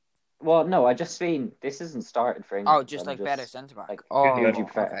basically. Well, no, I just mean this isn't starting for England. Oh, just better centre back. Like, who would you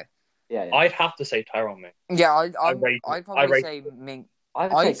prefer? Okay. Yeah. I'd have to say Tyrone Mings. Yeah, I'd probably say Mings.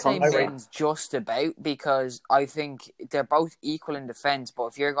 I'd say Mings just about, because I think they're both equal in defence, but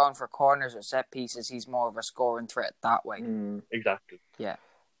if you're going for corners or set pieces, he's more of a scoring threat that way. Exactly. Yeah.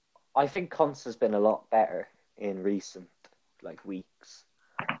 I think Konsa's been a lot better in recent weeks.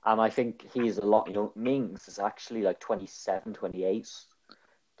 And I think he's a lot young. Mings is actually 27, 28.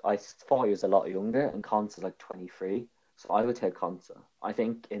 I thought he was a lot younger, and Konsa's 23. So I would take Konsa. I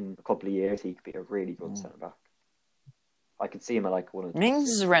think in a couple of years he could be a really good centre back. I could see him at one of. Mings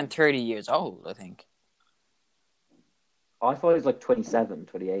is around 30 years old, I think. I thought he was 27,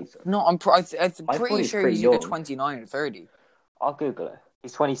 28. No, I'm pretty sure he's either 29 or 30. I'll Google it.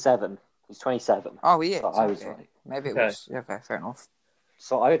 He's 27. He's 27. Oh, he is. So I was right. Maybe it was. Okay, fair enough.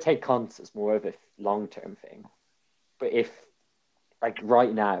 So I would take Konsa as more of a long-term thing. But if,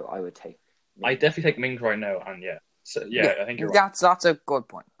 right now, I would take Mings. I definitely take Mings right now, and So, I think you're right. That's a good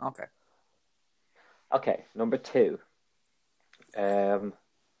point. Okay. Okay, number 2.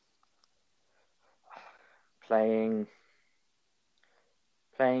 Playing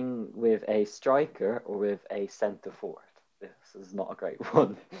with a striker or with a centre forward. This is not a great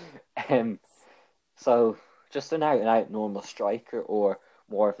one. So just an out-and-out normal striker, or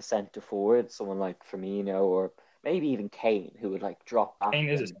more of a centre forward, someone like Firmino, or maybe even Kane, who would drop back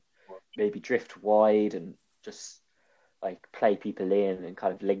and maybe drift wide and just play people in and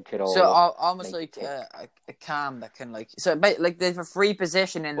kind of link it all. So almost like a cam that can so there's a free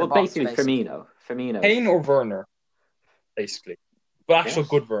position in the box. Basically Firmino. Kane or Werner, basically. But actual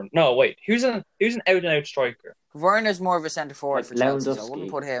good Werner. No, wait. Who's an out and out striker? Werner's more of a centre forward for Chelsea, so I wouldn't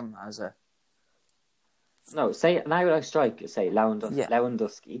put him as a. No, say an out and out striker. Say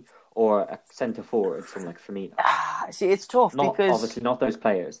Lewandowski, or a centre forward from Firmino. See, it's tough because obviously not those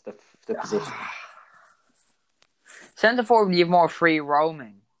players. The position. Centre forward, you have more free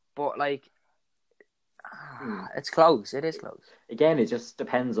roaming, but it's close. It is close. Again, it just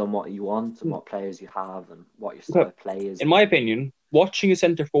depends on what you want and what players you have and what your style of play is. In my opinion, watching a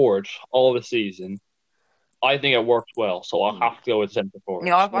centre forward all the season, I think it worked well, so I'll have to go with centre forward.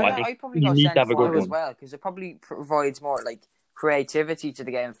 Yeah, I probably go centre forward as well, because it probably provides more creativity to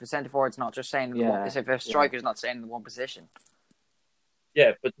the game. If the centre forward's not just staying in the one, if a striker's not staying in the one position.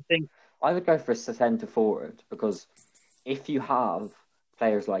 Yeah, but the thing, I would go for a centre forward, because if you have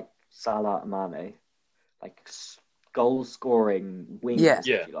players like Salah and Mane, goal scoring wingers,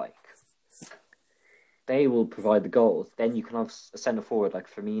 if you like, they will provide the goals. Then you can have a centre forward like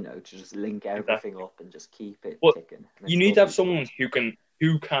Firmino to just link everything up and just keep it ticking. You need to have someone who can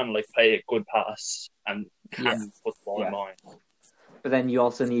who can like play a good pass and can put the ball in line. But then you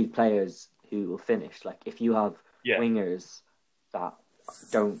also need players who will finish. Like if you have wingers that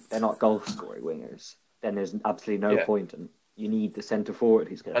they're not goal scoring wingers, then there's absolutely no point. And you need the centre forward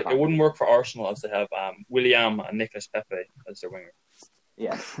who's going to. Like, it wouldn't work for Arsenal as they have William and Nicolas Pepe as their winger.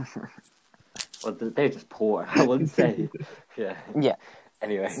 Yeah. Well, they're just poor. I wouldn't say. Yeah. Yeah.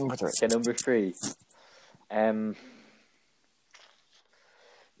 Anyway, okay, number 3.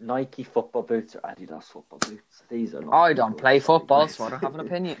 Nike football boots or Adidas football boots? These are not. I don't play football, so I don't have an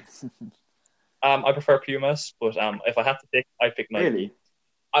opinion. I prefer Pumas, but if I have to pick, I pick Nike. Really?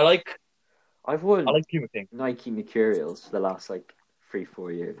 I worn like Puma King. Nike Mercurials for the last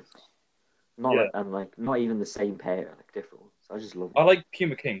 3-4 years. Not even the same pair, different ones. I just love them. I like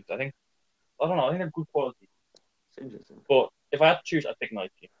Puma Kings. I think they're good quality. It's interesting. But if I had to choose, I'd pick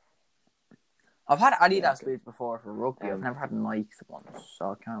Nike. I've had Adidas boots before for rugby. I've never had Nike ones,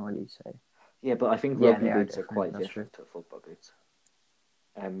 so I can't really say. Yeah, but I think rugby boots are quite different to football boots.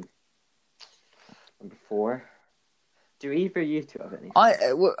 Number 4. Do either of you two have any?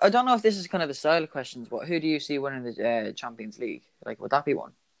 I don't know if this is kind of the style of questions, but who do you see winning the Champions League? Would that be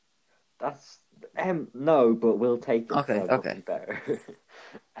one? That's no, but we'll take it. Okay. Better.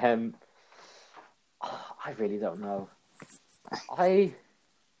 I really don't know. I'm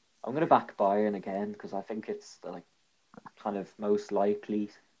going to back Bayern again because I think it's the kind of most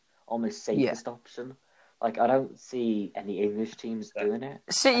likely, almost safest option. I don't see any English teams doing it.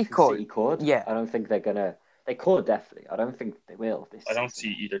 City could. Yeah. I don't think they're going to. They could, definitely. I don't think they will. I don't see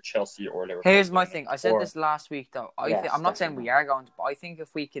either Chelsea or Liverpool. Here's my thing. I said this last week, though. I'm not saying we are going to, but I think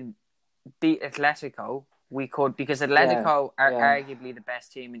if we can beat Atletico, we could, because Atletico are arguably the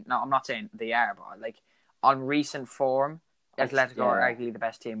best team. No, I'm not saying they are, but on recent form, Atletico are arguably the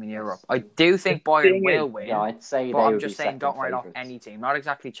best team in Europe. I do think Bayern will win. Yeah, I'd say. But I'm just saying, don't write off any team. Not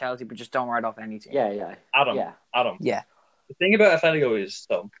exactly Chelsea, but just don't write off any team. Yeah. Adam. Yeah. The thing about Atletico is,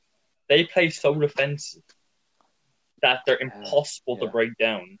 though, they play so defensive that they're impossible to break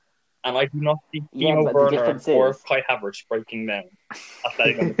down. And I do not see Timo Werner or Kai Havertz breaking down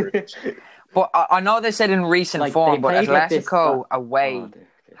Atletico Madrid. But I know they said in recent form, but Atletico away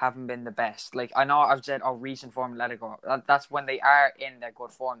haven't been the best. I know I've said, recent form Atletico. That's when they are in their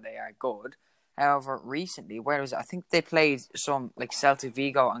good form, they are good. However, recently, where was it? I think they played some Celta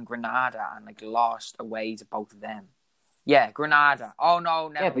Vigo and Granada and lost away to both of them. Yeah, Granada. Oh no,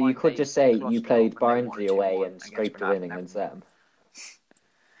 never mind. But you could just say you played Barnsley away and scraped the win against them.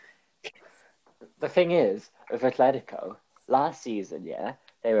 The thing is, with Atletico, last season,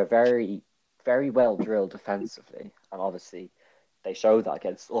 they were very, very well drilled defensively, and obviously they showed that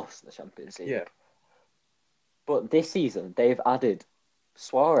against us in the Champions League. Yeah. But this season, they've added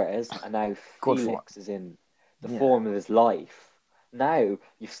Suarez, and now Felix is in the form of his life. Now,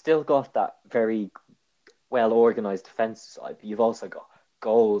 you've still got that very well-organised defensive side, but you've also got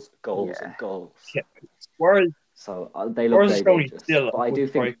goals, and goals. Yeah. Suarez, so they look very dangerous. But I do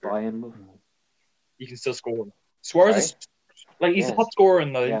think Bayern will. You can still score. Suarez is he's the top scorer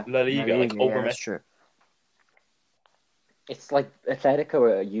in La Liga, over Messi. True. It's Atletico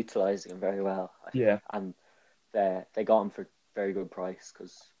are utilising him very well. Yeah. And they got him for very good price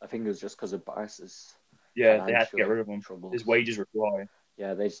because I think it was just because of Barca's. Yeah, they had to get rid of him. Troubles. His wages were too high.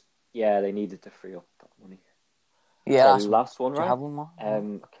 Yeah, they needed to free up that money. Yeah, so last one, right? Do you have one more?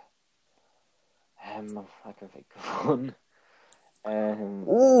 Okay. I can think of one. I've a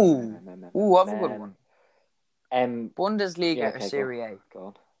good one. Bundesliga or Serie A?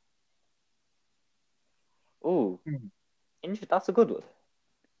 Go on. That's a good one.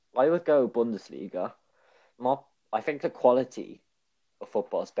 I would go Bundesliga. I think the quality of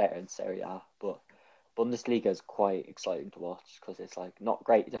football is better in Serie A, but Bundesliga is quite exciting to watch because it's not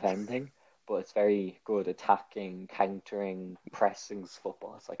great defending, but it's very good attacking, countering, pressing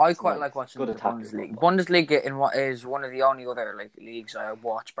football. I quite like watching the Bundesliga. Bundesliga is one of the only other leagues I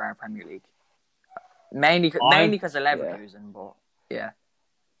watch bar Premier League. Mainly because of Leverkusen, but yeah.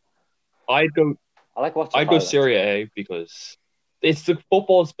 I like watching. I'd go Serie A because the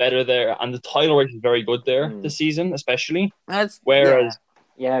football's better there, and the title race is very good there this season, especially. Whereas,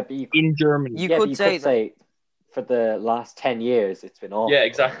 but in Germany, you could say for the last 10 years it's been awful. Yeah,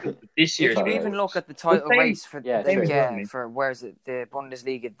 exactly. This year, you could even look at the title race for where is it, the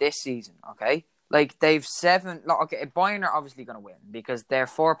Bundesliga this season? Okay, they've 7. Bayern are obviously going to win because they're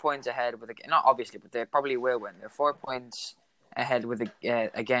 4 points ahead with not obviously, but they probably will win. They're 4 points ahead with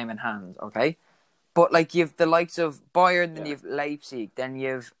a game in hand. Okay. But you've the likes of Bayern, then you've Leipzig, then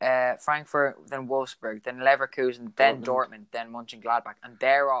you've Frankfurt, then Wolfsburg, then Leverkusen, then Dortmund, then Mönchengladbach, and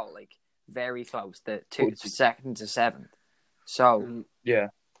they're all very close, the 2nd to 7th. So Yeah.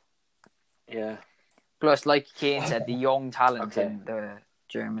 Yeah. Plus, like Keane said, the young talent in the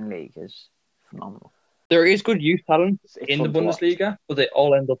German league is phenomenal. There is good youth talent It's in the fun to watch. Bundesliga, but they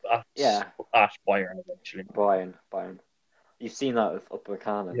all end up at Yeah. Bayern eventually. Bayern. You've seen that with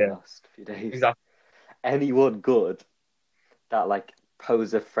Upamecano the last few days. Exactly. Anyone good that like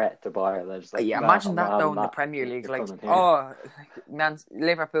pose a threat to Bayern, they're just like, imagine that though in the Premier League. Like, man,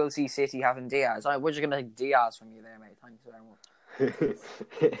 Liverpool see City having Diaz. We're just gonna take Diaz from you there, mate. Thanks very much.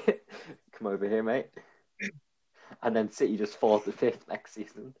 Come over here, mate. And then City just fall to 5th next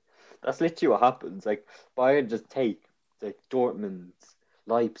season. That's literally what happens. Like Bayern just take like Dortmund,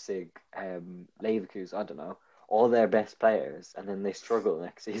 Leipzig, Leverkusen, I don't know, all their best players, and then they struggle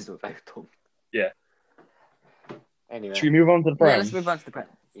next season without them. Yeah. Anyway, should we move on to the Prem? Yeah, let's move on to the Prem.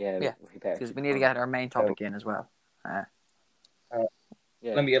 Yeah, because we need to get our main topic in as well. Let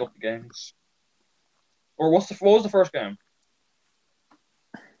me get up the games. Or what was the first game?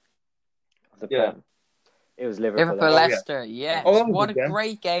 It was Liverpool Leicester. Yes. What a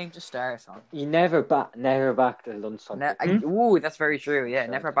great game to start on. You never back the lunchtime. Ooh, that's very true. Yeah,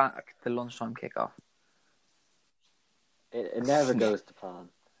 never back the lunchtime kickoff. It never goes to plan.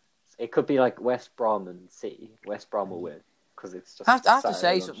 It could be like West Brom and City. West Brom will win because it's just. I have to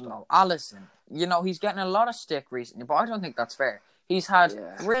say something though. Alisson, he's getting a lot of stick recently, but I don't think that's fair. He's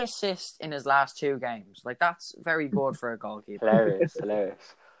had 3 assists in his last 2 games. Like, that's very good for a goalkeeper. Hilarious.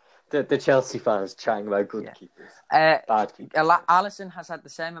 The Chelsea fans chatting about good keepers. Bad keepers. Alisson has had the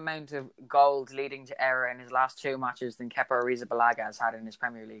same amount of goals leading to error in his last 2 matches than Kepa Arrizabalaga has had in his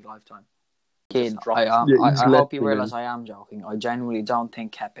Premier League lifetime. I hope you realise I am joking. I genuinely don't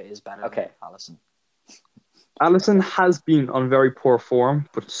think Kepa is better than Alisson. Alisson has been on very poor form,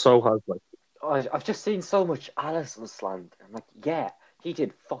 but so has I've just seen so much Alisson slander. I'm like, yeah, he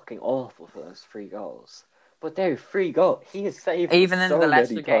did fucking awful for those 3 goals. But they're 3 goals. He is saved. Even in the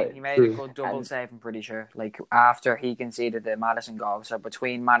Leicester game, he made a good double save, I'm pretty sure. Like, after he conceded the Maddison goal. So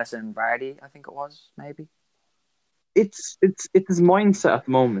between Maddison and Vardy, I think it was, maybe. It's his mindset at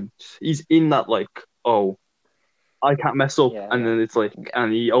the moment. He's in that, like, I can't mess up. And then it's like,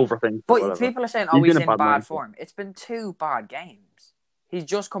 and he overthinks. But people are saying, he's in bad form. It's been 2 bad games. He's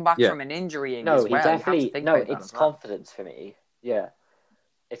just come back from an injury. It's confidence for me. Yeah.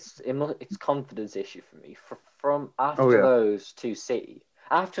 It's confidence issue for me. From after those 2 City,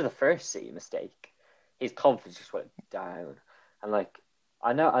 after the first City mistake, his confidence just went down. And like,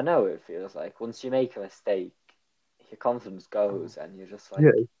 I know what it feels like. Once you make a mistake, your confidence goes, and you're just like,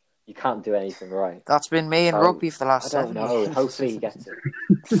 you can't do anything right. That's been me in rugby for the last 7 years. I don't know. Hopefully he gets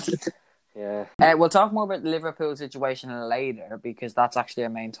it. Yeah. We'll talk more about the Liverpool situation later because that's actually our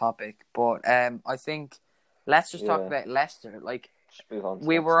main topic. But I think let's just talk about Leicester. Like,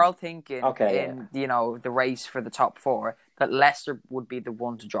 we were all thinking the race for the top 4 that Leicester would be the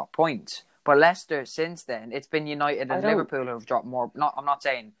one to drop points. But Leicester, since then, it's been United and Liverpool who have dropped more. I'm not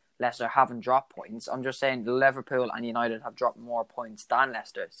saying Leicester haven't dropped points. I'm just saying Liverpool and United have dropped more points than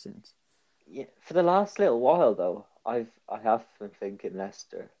Leicester since. Yeah, for the last little while though, I have been thinking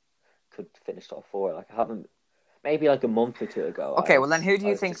Leicester could finish top 4. Like, I haven't. Maybe like a month or 2 ago. Okay, well then who do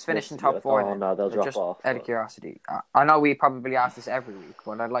you think's finishing top 4? Oh no, they'll drop just off. Out of curiosity, I know we probably ask this every week,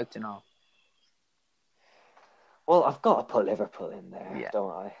 but I'd like to know. Well, I've got to put Liverpool in there,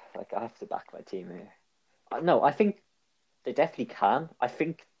 don't I? Like, I have to back my team here. No, I think they definitely can. I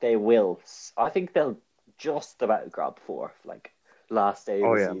think they will. I think they'll just about grab 4th, like last day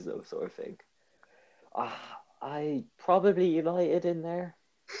of the season sort of thing. I probably United in there.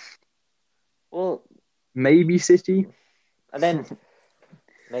 Well, maybe City, and then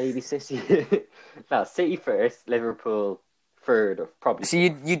maybe City. No, City first, Liverpool 3rd, or probably. So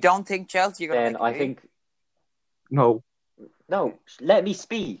you don't think Chelsea are going to? Then I think no. Let me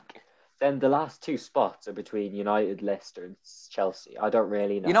speak. Then the last 2 spots are between United, Leicester, and Chelsea. I don't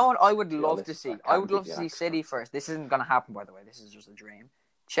really know. You know what I would love to see? I would love to see City first. This isn't going to happen, by the way. This is just a dream.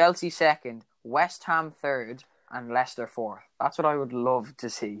 Chelsea 2nd, West Ham 3rd, and Leicester 4th. That's what I would love to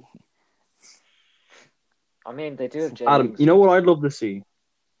see. I mean, they do have James. Adam, you know what I'd love to see?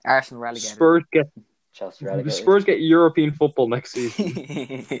 Arsenal relegated. Chelsea relegated. Spurs get European football next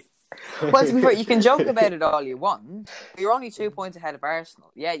season. Well, to be fair, you can joke about it all you want. You're only 2 points ahead of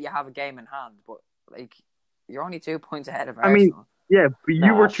Arsenal. Yeah, you have a game in hand, but like, you're only 2 points ahead of Arsenal. I mean, yeah, but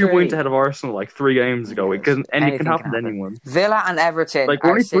you were 2 points ahead of Arsenal like 3 games ago. It can happen to anyone. Villa and Everton like, are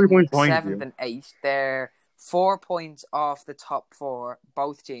only 3 points 7th and 8th. They're 4 points off the top 4.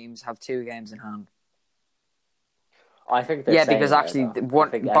 Both teams have 2 games in hand. I think because actually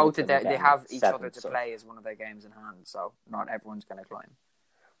both of they have each other to play as one of their games in hand, so not everyone's going to climb.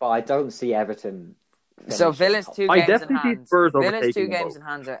 But I don't see Everton So Villa's two I games in definitely see hand. Spurs Villa's overtaking two them games both. in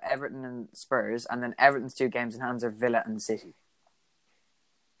hand are Everton and Spurs, and then Everton's two games in hand are Villa and City.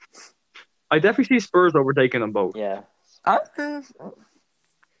 I definitely see Spurs overtaking them both. Yeah.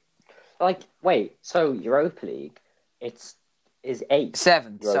 Like, wait, so Europa League, is 8th.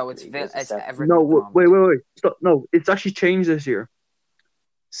 7th, so Europa it's League, Villa, is it it's 7th? Everton. No, at the moment. wait. Stop. No, it's actually changed this year.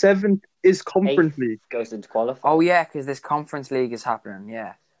 7th is Conference 8th League. goes into qualifying. Oh yeah, because this Conference League is happening.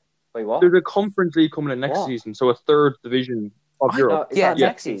 Yeah. Wait, what? There's a Conference League coming in next What? season, so a third division of Europe. No, is Yeah, that next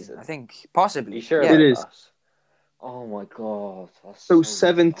next season, I think. Possibly. Are you sure Yeah. about It is. that? Oh my god, that's So so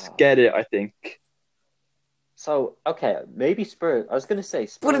 7th bad. get it, I think. So, okay, maybe Spurs. I was going to say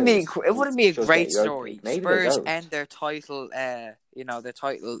Spurs. Wouldn't it be a should great get Europa story? League. Maybe they Spurs don't. end their title, their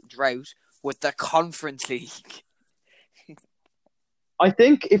title drought with the Conference League. I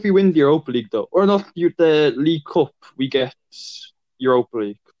think if we win the Europa League, though, or not the League Cup, we get Europa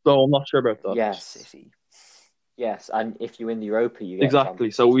League. So I'm not sure about that. Yes. City. Yes, and if you win the Europa, you get Exactly.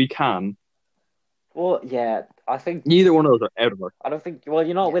 Champions So League. we can. Well, yeah, I think Neither one of those are out of it. I don't think. Well,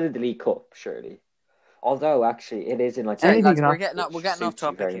 you're not winning the League Cup, surely. Although, actually, it is in like. Sorry, Anything lads, can we're happen. getting off Suits you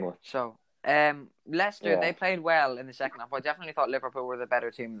topic very here. much. So, Leicester, Yeah. they played well in the second half. I definitely thought Liverpool were the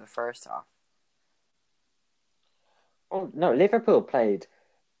better team in the first half. Oh no, Liverpool played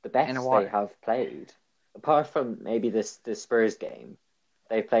the best In a while. they have played. Apart from maybe the Spurs game,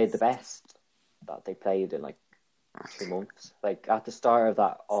 they played the best that they played in like 2 months. Like at the start of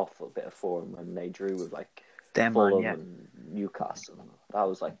that awful bit of form when they drew with like Fulham and Newcastle. That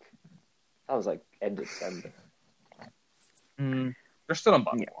was like end of December. They're still on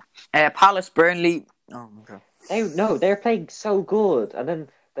bad. Palace, Burnley. Oh my god. They're playing so good, and then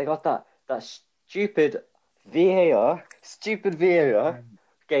they got that stupid VAR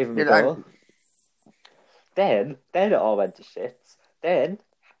gave them a goal. Then it all went to shit. Then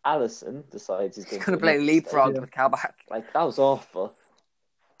Alisson decides he's going to play leapfrog with Kabak. Like that was awful.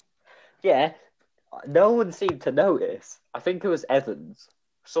 Yeah, no one seemed to notice. I think it was Evans.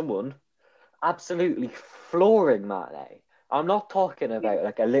 Someone absolutely flooring Mane. I'm not talking about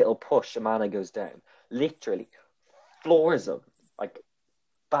like a little push and Mane goes down. Literally floors him. Like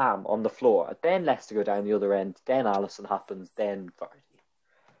bam on the floor. Then Leicester go down the other end. Then Alisson happens. Then Vardy.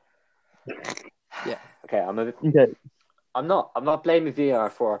 Yeah. Okay, I'm not blaming VAR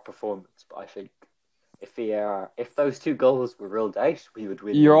for our performance, but I think if those 2 goals were ruled out, we would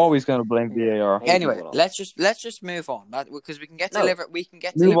win. You're always going to blame VAR. Anyway, let's just move on because we can get to Liverpool. We can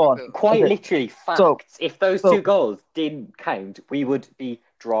get to Move on. Liverpool. Quite literally, facts. So- if those 2 goals didn't count, we would be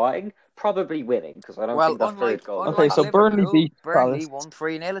drawing, probably winning, because I don't think that third goal. Okay, so Burnley beat Burnley Palace. won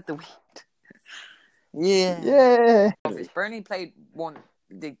 3-0 at the weekend. Yeah. Yeah. Burnley played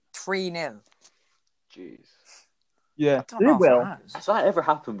 3-0. Jeez. Yeah. I don't know if it has. Has that ever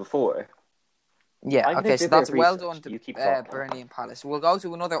happened before? Yeah, I'm okay, gonna so do a that's bit of well research. done You keep to talking. Burnley and Palace. We'll go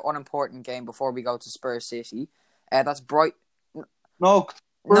to another unimportant game before we go to Spurs City. That's Brighton. No,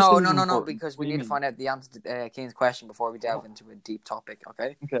 No, because we need to find out the answer to Keane's question before we delve into a deep topic,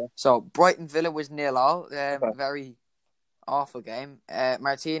 okay? Okay. So, Brighton Villa was 0-0. Very awful game.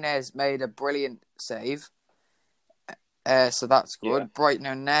 Martinez made a brilliant save. So that's good. Yeah. Brighton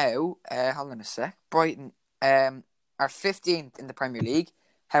are now, hold on a sec. Brighton are 15th in the Premier League.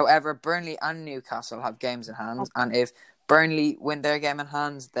 However, Burnley and Newcastle have games in hand, and if Burnley win their game in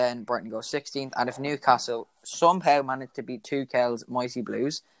hand, then Brighton go 16th, and if Newcastle somehow manage to beat Tuchel's Mighty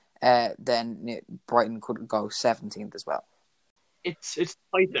Blues, then Brighton could go 17th as well. It's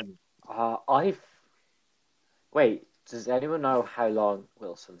tight then. Wait, does anyone know how long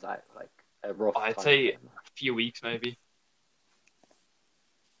Wilson's out? Like a rough I'd time say frame? a few weeks maybe.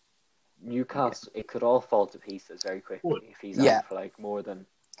 Newcastle, it could all fall to pieces very quickly if he's out for like more than.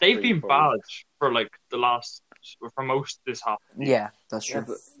 They've 3-4 been bad weeks. for like for most of this half. Yeah, that's Yeah, true.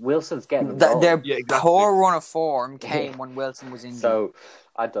 but Wilson's getting Their Yeah, exactly. poor run of form came when Wilson was injured. So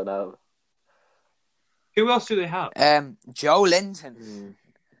I don't know. Who else do they have? Joe Linton.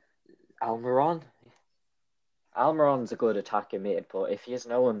 Almiron. Almiron's a good attacking mid, but if he has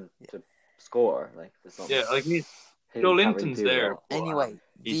no one to score, like there's not. Yeah, like he Joe can't really Linton's do there. that. Anyway,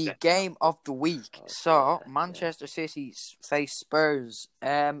 He's the dead. game of the week saw Manchester City face Spurs.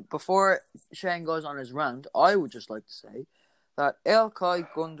 Before Shane goes on his rant, I would just like to say that Ilkay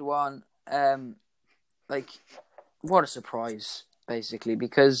Gundogan, what a surprise, basically,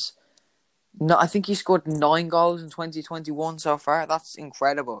 because I think he scored 9 goals in 2021 so far. That's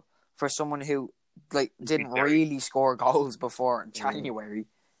incredible for someone who didn't really score goals before in January. You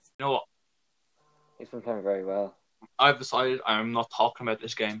know what? He's been playing very well. I've decided I'm not talking about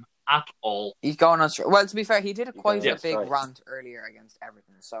this game at all. He's going on. Well, to be fair, he did quite a big rant earlier against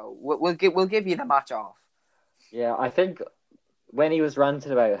Everton, so we'll give you the match off. Yeah, I think when he was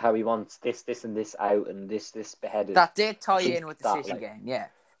ranting about how he wants this, and this out, and this beheaded, that did tie in with the City game, yeah.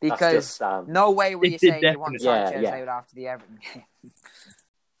 Because no way were you saying you want Sanchez out after the Everton game.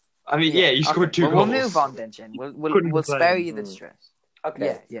 I mean, he scored 2 goals. We'll move on then, Jen. We'll spare you the stress.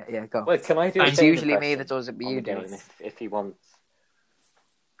 Okay. Yeah, go. Wait, can I do It's usually me that does it, but you do it. If he wants.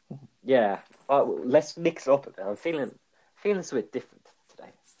 Yeah. Let's mix it up a bit. I'm feeling a bit different today.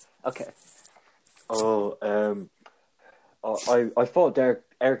 Okay. I thought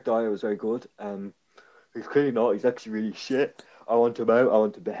Eric Dyer was very good. He's clearly not. He's actually really shit. I want him out. I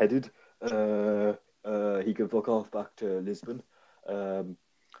want him beheaded. He can fuck off back to Lisbon.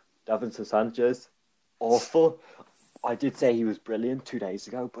 Davinson Sanchez, awful. I did say he was brilliant 2 days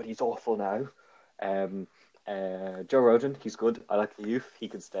ago, but he's awful now. Joe Rodon, he's good. I like the youth. He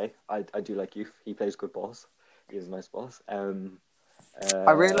can stay. I do like youth. He plays good balls. He is a nice boss.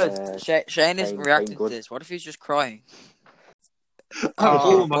 I realised Shane isn't reacting to this. What if he's just crying?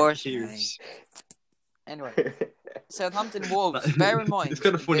 Oh, my tears. Anyway, Southampton Wolves. Bear in mind, it's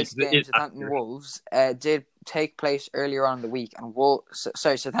kind of funny. This game, Southampton Wolves did take place earlier on in the week, and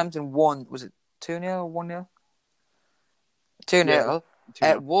Southampton won. Was it 2-0 or 1-0? 2-0.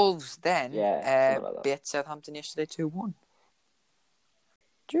 Wolves then beat Southampton yesterday 2-1.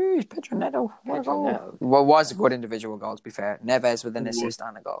 Jeez, Pedro Neto. What a goal. Well, was a good individual goal, to be fair. Neves with an assist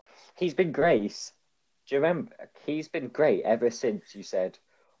and a goal. He's been great. Do you remember? He's been great ever since you said,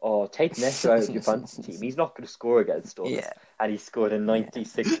 take Neto out of your fantasy team. He's not going to score against us. Yeah. And he scored a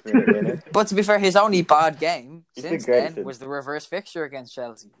 96th-minute winner. But to be fair, his only bad game since then was the reverse fixture against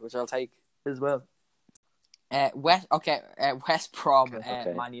Chelsea, which I'll take as well. West Brom,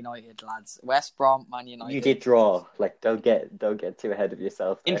 Man United, lads. West Brom, Man United. You did draw. Don't get too ahead of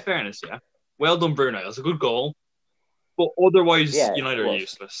yourself there. In fairness, well done, Bruno. It was a good goal, but otherwise, United are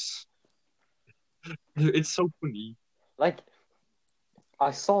useless. It's so funny.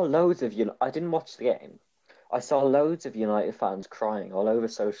 I saw loads of I didn't watch the game. I saw loads of United fans crying all over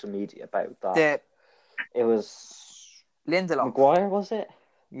social media about that. It was Lindelof. Maguire, was it?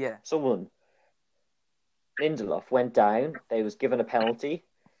 Yeah. Someone. Lindelof went down. They was given a penalty,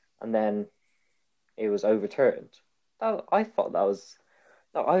 and then it was overturned. I thought that was.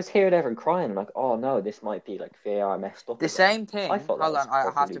 No, I was hearing everyone crying oh no, this might be VAR messed up. The same thing. Hold on, I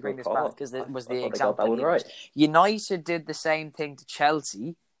have to bring this back because it was the example. Right. United did the same thing to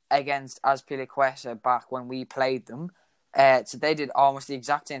Chelsea against Azpilicueta back when we played them. So they did almost the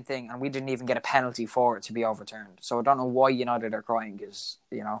exact same thing, and we didn't even get a penalty for it to be overturned. So I don't know why United are crying, because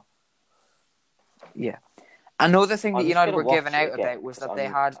Yeah. Another thing that United were given out about was that they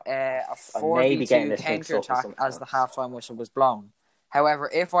had a 4v2 counter-attack as the half-time whistle was blown. However,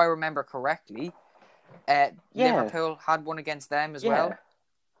 if I remember correctly, Liverpool had one against them as well.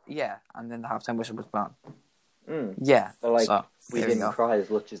 Yeah, and then the half-time whistle was blown. Yeah. So, we didn't cry as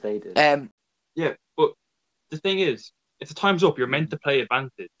much as they did. Yeah, but the thing is, if the time's up, you're meant to play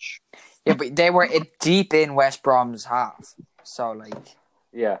advantage. Yeah, but they were deep in West Brom's half. So,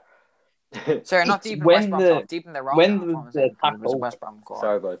 Yeah. Sorry, not deep in West Brom, deep in their own half. The was West Brom goal.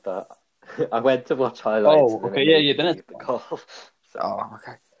 Sorry about that. I went to watch highlights. Oh, okay, you didn't. Oh,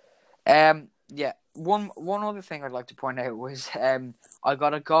 okay. Yeah. One other thing I'd like to point out was I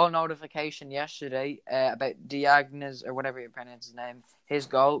got a goal notification yesterday about Diagno's, or whatever you pronounce his name, his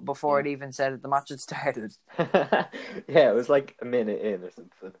goal, before it even said that the match had started. Yeah, it was a minute in or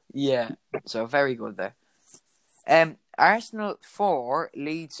something. Yeah, so very good there. Arsenal 4,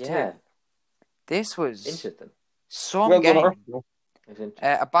 Leeds 2. This was interesting. Some game.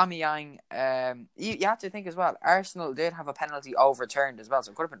 Aubameyang, you have to think as well, Arsenal did have a penalty overturned as well,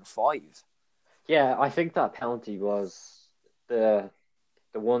 so it could have been 5. Yeah, I think that penalty was the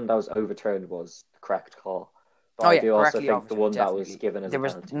one that was overturned was the correct call. But I do also think the one that was given as a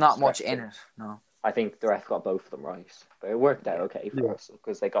penalty. There was not much in it, no. I think the ref got both of them right. But it worked out okay for Arsenal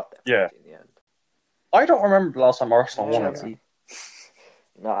because they got their penalty in the end. I don't remember the last time Arsenal won it.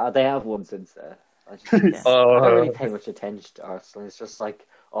 No, they have won since then. I don't really pay much attention to Arsenal. It's just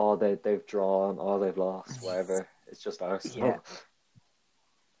they've drawn or they've lost, whatever. It's just Arsenal. Yeah.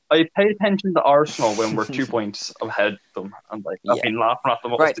 I pay attention to Arsenal when we're 2 points ahead of them, and I've been laughing at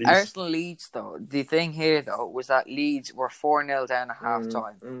them. Right, Arsenal Leeds though. The thing here though was that Leeds were 4-0 down at half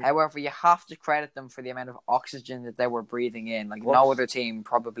time. However, you have to credit them for the amount of oxygen that they were breathing in. No other team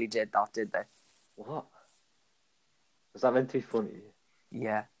probably did that, did they? What? Was that meant to be funny?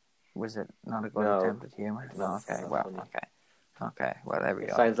 Yeah. Was it not a good attempt at humour? No. Okay. Well, okay. Okay. Well, there we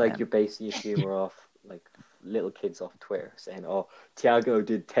go. Sounds like you're basing your humour off little kids off Twitter saying, "Oh, Thiago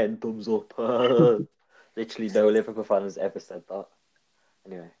did 10 thumbs up." Literally, no Liverpool fan has ever said that.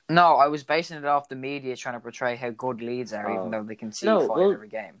 Anyway. No, I was basing it off the media trying to portray how good Leeds are, even though they concede five every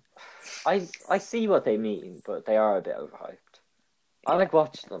game. I see what they mean, but they are a bit overhyped. I like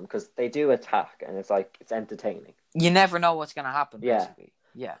watching them because they do attack, and it's entertaining. You never know what's going to happen, basically.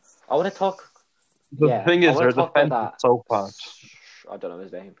 Yeah. I want to talk... The thing is, their defense is so bad. I don't know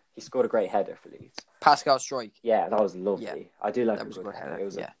his name. He scored a great header for Leeds. Pascal Strike. Yeah, that was lovely. Yeah. I do like that was a good header. It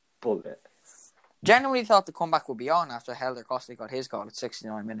was a bullet. Genuinely thought the comeback would be on after Helder Costa got his goal at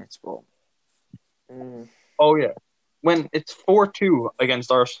 69 minutes, but... Oh, yeah. When it's 4-2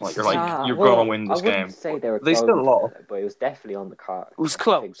 against Arsenal, you're like, you're going to win this game. Say they still lost. But it was definitely on the card. It was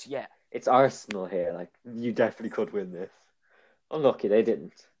close, yeah. It's Arsenal here. Like, you definitely could win this. Unlucky, they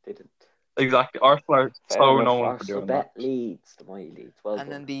didn't. Exactly. Arsenal are so known for doing that. Leeds, the mighty Leeds. Well done.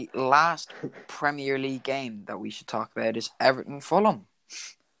 Then the last Premier League game that we should talk about is Everton-Fulham.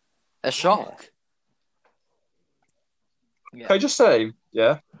 A shock. Yeah. Can I just say,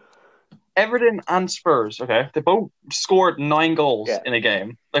 Everton and Spurs, okay, they both scored 9 goals in a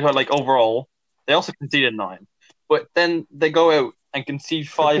game. Like overall, they also conceded 9, but then they go out and concede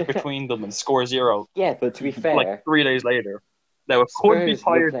 5 between them and score 0. Yeah, but to be fair, like 3 days later, now it could be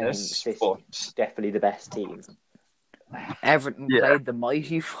tiredness, but definitely the best team. Everton played the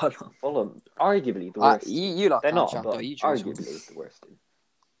mighty Fulham. Fulham, arguably the worst. You lot they're not, but arguably the worst team.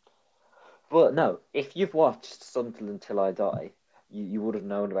 But no, if you've watched Sunderland Till I Die, you would have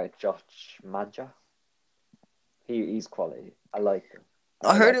known about Josh Madja. He's quality. I like him.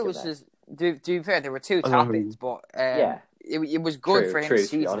 I heard it was just... To be fair, there were 2 tap-ins, but it was good for him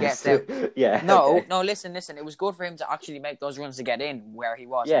to get there. No, listen. It was good for him to actually make those runs to get in where he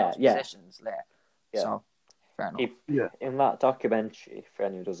was in those positions there. Yeah. So, fair enough. In that documentary, for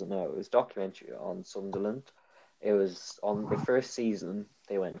anyone who doesn't know, it was a documentary on Sunderland. It was on the first season,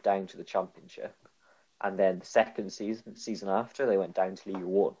 they went down to the Championship. And then the second season after, they went down to League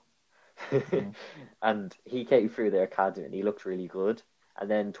One. And he came through their academy and he looked really good. And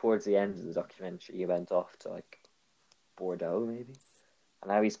then towards the end of the documentary, he went off to like Bordeaux, maybe.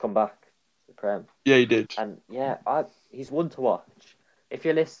 And now he's come back to the Prem. Yeah, he did. And he's one to watch. If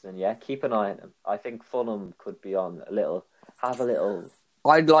you're listening, keep an eye on him. I think Fulham could be on have a little.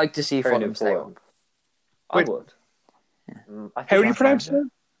 I'd like to see Fulham stay up. I would. How do you pronounce it?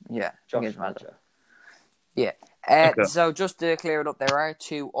 Yeah, Josh Madja. Yeah. So just to clear it up, there are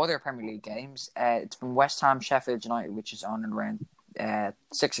 2 other Premier League games. It's from West Ham, Sheffield United, which is on around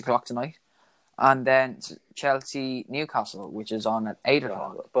 6 o'clock tonight, and then Chelsea, Newcastle, which is on at 8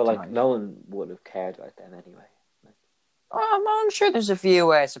 o'clock. But tonight. No one would have cared about them anyway. I'm sure there's a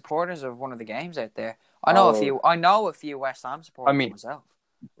few supporters of one of the games out there. I know a few West Ham supporters myself.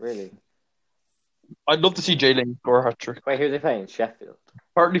 Really? I'd love to see Jay Ling score a hat-trick. Wait, who are they playing? Sheffield?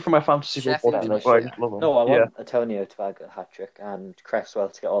 Partly for my fantasy football team, but I just love him. No, I want Antonio to bag a hat-trick and Cresswell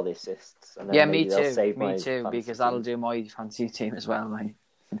to get all the assists. And then me too, because that'll do my fantasy team as well, mate.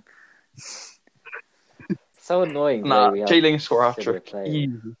 So annoying. Jay Ling score a hat-trick.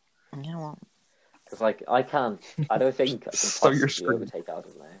 Easy. You know what? Because I don't think I can possibly overtake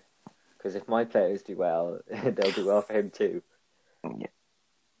Adam now. Because if my players do well, they'll do well for him too. Yeah.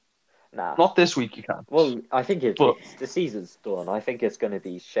 Nah. Not this week, you can't. Well, I think the season's done. I think it's going to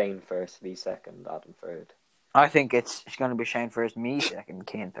be Shane first, me second, Adam third. I think it's going to be Shane first, me second,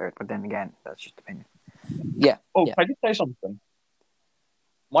 Kane third. But then again, that's just opinion. Yeah. Oh, can I just say something?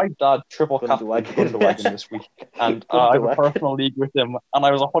 My dad triple captained Gundogan this week, and I have a personal league with him, and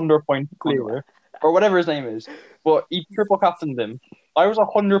I was 100 points clear, or whatever his name is. But he triple captained him. I was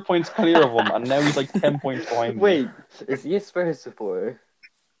 100 points clear of him, and now he's like 10 points behind me. Wait, is he a Spurs supporter?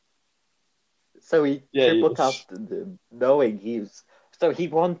 So he triple captained him, knowing so he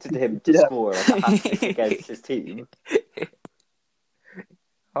wanted him to score a hat-trick against his team.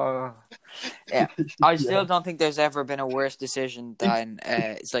 Yeah, I still don't think there's ever been a worse decision than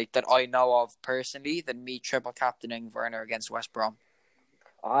it's like that I know of personally than me triple captaining Werner against West Brom.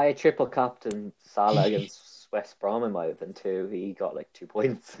 I triple captained Salah against West Brom. It might have been 2. He got like 2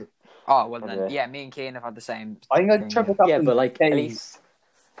 points. Oh well, then me and Keane have had the same. I think I triple captained. Yeah, but like at least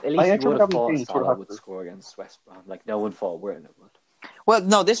you would have thought Salah would score against West Brom. Like no one thought Werner would. Well,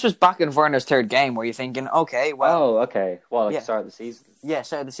 no, this was back in Werner's 3rd game where you're thinking, okay, well... Oh, okay. Well, start of the season. Yeah,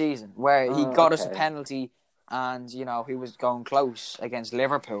 start of the season, where he got us a penalty and, he was going close against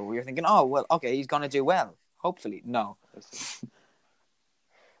Liverpool. You're thinking, oh, well, okay, he's going to do well. Hopefully. No.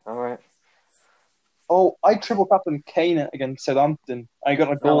 All right. Oh, I triple captained Kane against Southampton. I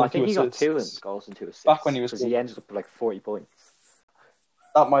got a goal and 2 assists. I think he got 2 goals and 2 assists. Back when he was because he ended up with like 40 points.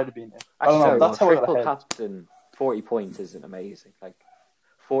 That might have been it. I Actually, don't know. That's how I got triple ahead. captain, 40 points isn't amazing. Like,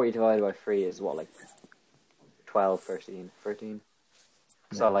 40 divided by 3 is what, like 12, 13?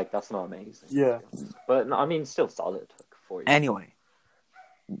 So, like, that's not amazing. Yeah. But, no, I mean, still solid. Like 40. Anyway,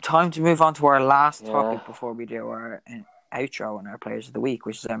 time to move on to our last topic before we do our outro and our players of the week,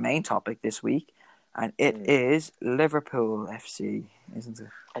 which is our main topic this week. And it is Liverpool FC, isn't it?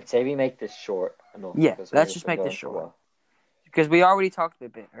 I'd say we make this short enough. Yeah, let's just make this short. Because we already talked a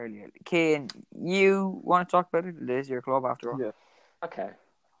bit earlier. Cian, you want to talk about it? It is your club after all. Yeah. Okay.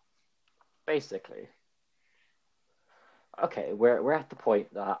 Basically. Okay, we're at the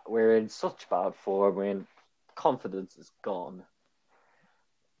point that we're in such bad form, when confidence is gone.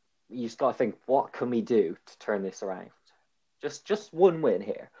 You just got to think, what can we do to turn this around? Just one win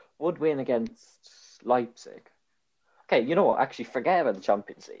here. One win against Leipzig. Okay, you know what? Actually, forget about the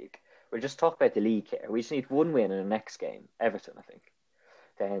Champions League. We're just talking about the league here. We just need one win in the next game. Everton, I think.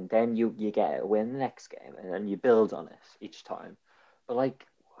 Then you get a win in the next game, and then you build on it each time. But, like,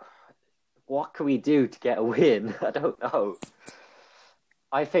 what can we do to get a win? I don't know.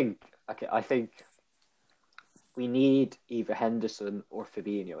 I think we need either Henderson or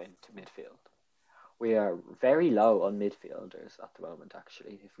Fabinho into midfield. We are very low on midfielders at the moment,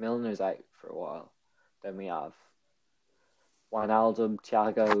 actually. If Milner's out for a while, then we have Wijnaldum,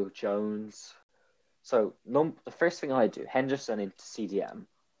 Thiago, Jones. So the first thing I do, Henderson into CDM.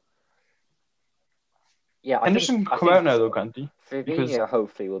 Yeah, Henderson can come out now, though, can't he? Fabinho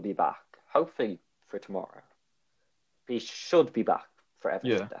hopefully will be back. Hopefully for tomorrow. He should be back for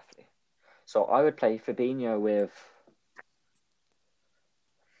Everton, definitely. So I would play Fabinho with,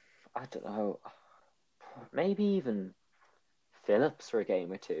 I don't know, maybe even Phillips for a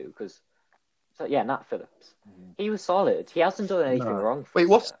game or two. Nat Phillips. He was solid. He hasn't done anything wrong. Wait,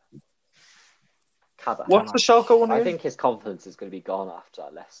 what's Kabak. What's the Schalke one again? I think his confidence is going to be gone after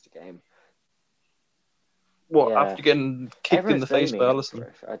that Leicester game. What, after getting kicked Everyone's in the face by Alisson?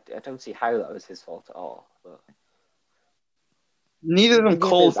 I don't see how that was his fault at all. But neither of them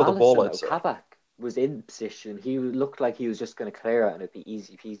called for the ball, I'd say. Kabak was in position. He looked like he was just going to clear it and it'd be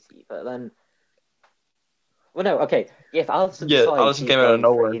easy peasy. But then, well, no, okay. If Alisson Alisson came out of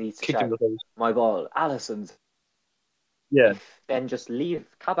nowhere, he needs to kicked him in the face. My ball, Alisson's. Yeah. Then just leave.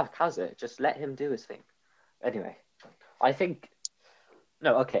 Kabak has it. Just let him do his thing. Anyway, I think.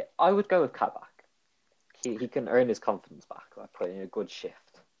 No, okay. I would go with Kabak. He can earn his confidence back by putting a good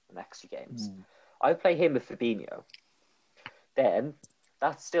shift in the next few games. I would play him with Fabinho. Then,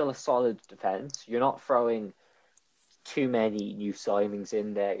 that's still a solid defence. You're not throwing too many new signings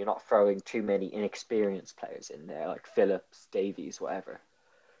in there. You're not throwing too many inexperienced players in there, like Phillips, Davies, whatever.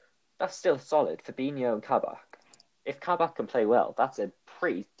 That's still solid. Fabinho and Kabak. If Kabak can play well, that's a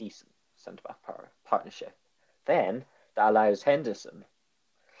pretty decent centre-back partnership. Then, that allows Henderson.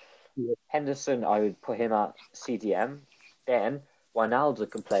 Henderson, I would put him at CDM. Then,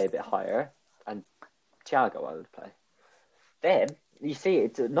 Wijnaldum can play a bit higher. And Thiago, I would play. Then, you see,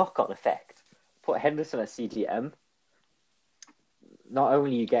 it's a knock-on effect. Put Henderson at CDM. Not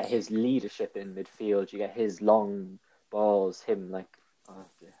only you get his leadership in midfield, you get his long balls, him like... Oh,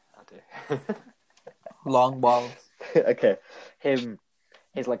 I do. Long balls. Okay. His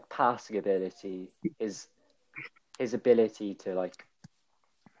like passing ability, his ability to like...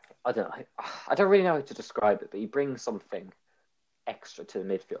 I don't know. I don't really know how to describe it, but he brings something extra to the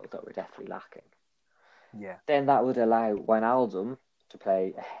midfield that we're definitely lacking. Yeah. Then that would allow Wijnaldum to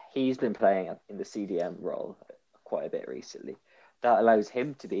play. He's been playing in the CDM role quite a bit recently. That allows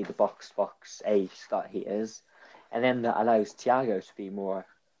him to be the box-to-box ace that he is. And then that allows Thiago to be more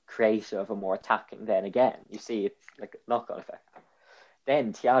creative and more attacking. Then again, you see it's like a knock-on effect.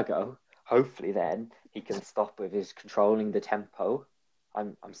 Then Thiago, hopefully then, he can stop with his controlling the tempo.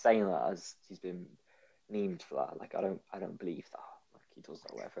 I'm saying that as he's been memed for that. Like I don't believe that. Like he does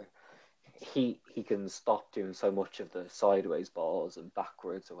that whatever. He can stop doing so much of the sideways balls and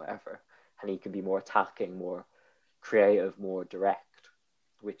backwards or whatever, and he can be more attacking, more creative, more direct,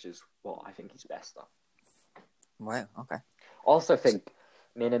 which is what I think he's best at. Wow. Okay. Also, think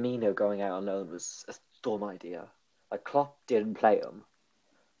Minamino going out on loan was a dumb idea. Like Klopp didn't play him.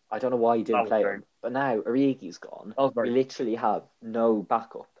 I don't know why he didn't play him. But now Origi's gone. We literally have no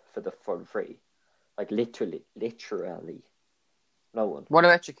backup for the front three. Like literally. No one. What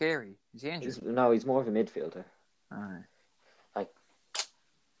about Shaqiri? Is he injured? No, he's more of a midfielder. Alright. Like,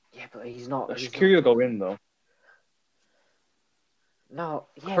 yeah, but he's not. Shaqiri will go in though. No,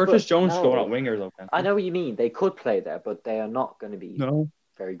 yeah, Curtis Jones going at winger though. I know what you mean. They could play there, but they are not going to be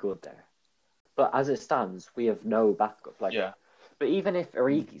very good there. But as it stands, we have no backup. Like, yeah. But even if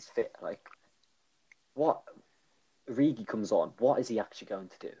Origi's fit, like, what? Origi comes on, what is he actually going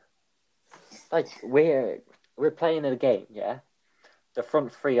to do? Like, we're playing a game, yeah? The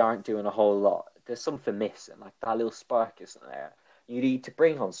front three aren't doing a whole lot. There's something missing, like that little spark isn't there. You need to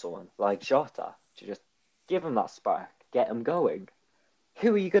bring on someone like Jota to just give him that spark, get him going.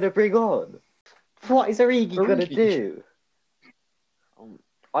 Who are you going to bring on? What is Origi going to do?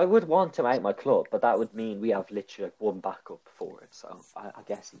 I would want him out my club, but that would mean we have literally like one backup forward, so I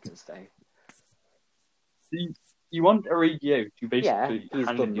guess he can stay. You want Origi out to basically yeah, he's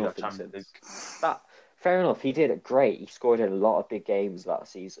done nothing since. That, fair enough, he did it great. He scored in a lot of big games that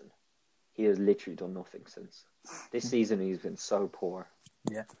season. He has literally done nothing since. This season he's been so poor.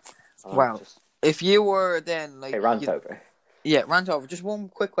 Yeah. Well, if you were then like... Hey, rant over. Yeah, rant over. Just one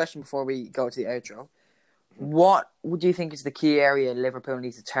quick question before we go to the outro. What would you think is the key area Liverpool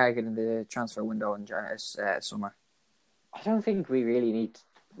needs to target in the transfer window in summer? I don't think we really need...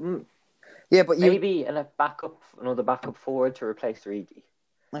 Yeah, but maybe another backup forward to replace Origi.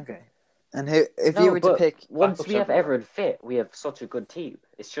 Okay. And if you were to pick... Once we have everyone fit, we have such a good team.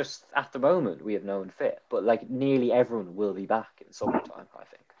 It's just, at the moment, we have no one fit. But, like, nearly everyone will be back in summertime, I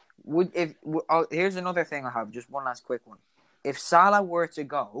think. Here's another thing I have, just one last quick one. If Salah were to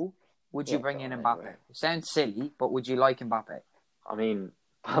go, would you bring in Mbappe? Anyway. It sounds silly, but would you like Mbappe? I mean,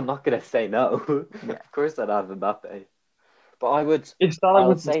 I'm not going to say no. Yeah. Of course I'd have Mbappe. But I would say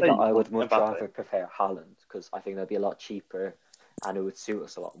that I would much rather prefer Haaland, because I think that'd be a lot cheaper and it would suit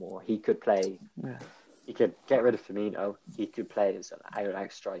us a lot more. He could play... Yeah. He could get rid of Firmino. He could play as an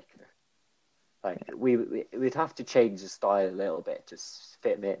out-and-out striker. Like, we'd have to change the style a little bit to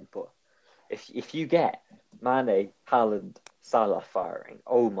fit him in. But if you get Mane, Haaland, Salah firing,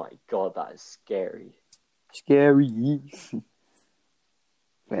 oh my God, that is scary. Scary.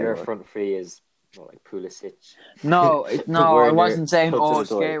 Your front three is more like Pulisic. No, I wasn't saying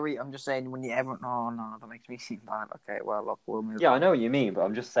scary. I'm just saying when you ever... No, that makes me seem bad. Okay, well, look, we'll move. Yeah, I know what you mean, but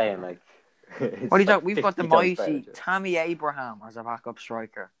I'm just saying, like... What are you talking? We've got the mighty Tammy Abraham as a backup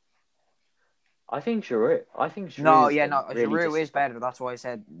striker. I think Giroud. Giroud is better. That's why I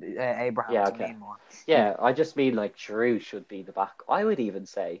said Abraham to mean more. Yeah, I just mean like Giroud should be the back. I would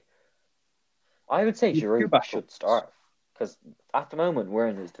say Giroud should start, because at the moment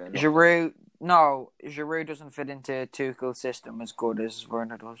Werner is doing nothing. Giroud doesn't fit into Tuchel's system as good as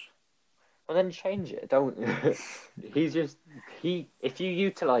Werner does. Well, then change it. Don't. If you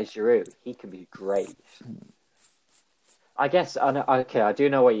utilize Giroud, he can be great. I guess. I do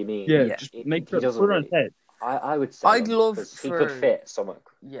know what you mean. Yeah, just make sure to put it on his head. I would say. I'd love he could fit someone.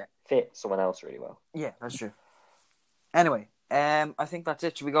 Yeah. Fit someone else really well. Yeah, that's true. Anyway, I think that's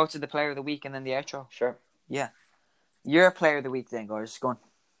it. Should we go to the player of the week and then the outro? Sure. Yeah. Your player of the week then, guys. Go on.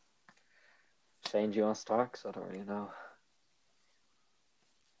 Shane, do you want to start? 'Cause I don't really know.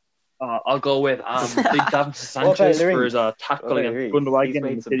 I'll go with Big Davinson Sanchez for his tackling and Gundogan. He's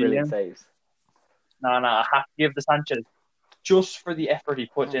made some brilliant saves. No, I have to give the Sanchez just for the effort he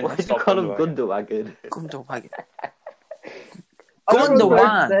put in. Why do you call him Gundogan?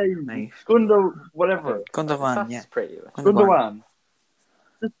 Gundogan, mate. Whatever. Gundogan, yeah. Pretty Gundogan.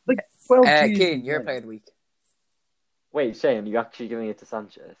 Like 12 Keane, your player of the week. Wait, Shane, you actually giving it to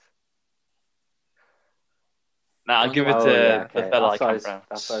Sanchez? Nah, I'll give it to the fella I can't pronounce.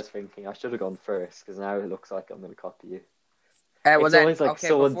 That's what I was thinking. I should have gone first, because now it looks like I'm going to copy you.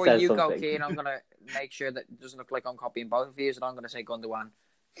 Before you go, Keane, I'm going to make sure that it doesn't look like I'm copying both of you, and I'm going to say Gundogan.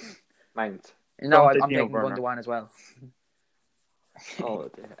 Mount. No, I'm taking Gundogan as well. Oh,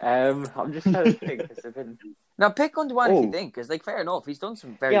 dear. I'm just trying to think. Now, pick Gundogan if you think, because, like, fair enough, he's done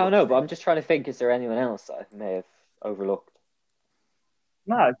some very... Yeah, I know, but I'm just trying to think, is there anyone else that I may have overlooked?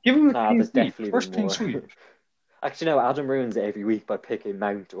 Nah, give him a there's definitely first clean sweep. Actually, no, Adam ruins it every week by picking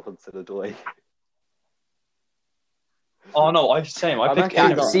Mount or Hudson-Odoi. Oh, no, I picked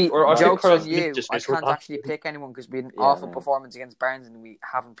anyone. See, jokes on you. I can't actually pick anyone because we had an awful performance against Barnes and we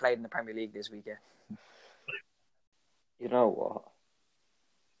haven't played in the Premier League this week yet. You know what?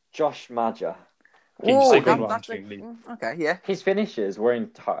 Josh Maja. Okay, yeah. His finishes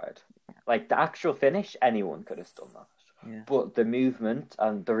weren't hard. Like, the actual finish, anyone could have done that. Yeah. But the movement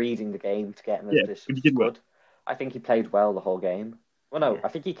and the reading the game to get in the position was good. I think he played well the whole game. Well, no, I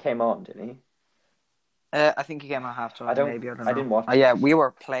think he came on, didn't he? I think he came on half time. I don't know. I didn't watch. Yeah, we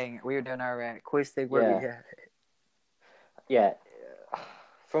were playing. We were doing our quiz thing. Yeah.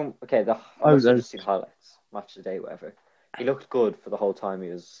 I was just seeing highlights, match of the day, whatever. He looked good for the whole time he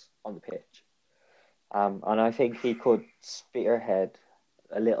was on the pitch, and I think he could spearhead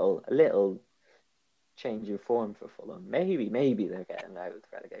a little change in form for Fulham. Maybe they're getting out of the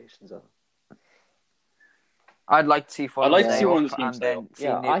relegation zone. I'd like to see Fulham. I'd like to see one of the teams and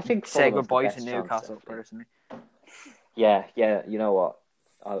then I think say goodbye to Newcastle personally. Yeah. You know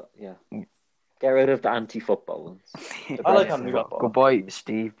what? Yeah. Get rid of the anti-football ones. I like anti-football. Goodbye,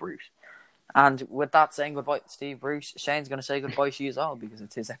 Steve Bruce. And with that saying goodbye to Steve Bruce, Shane's going to say goodbye to you all because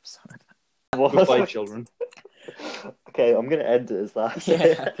it's his episode. Goodbye, children. Okay, I'm going to end it as that.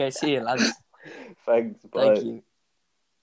 Yeah, okay, see you, lads. Thanks, bye. Thank you.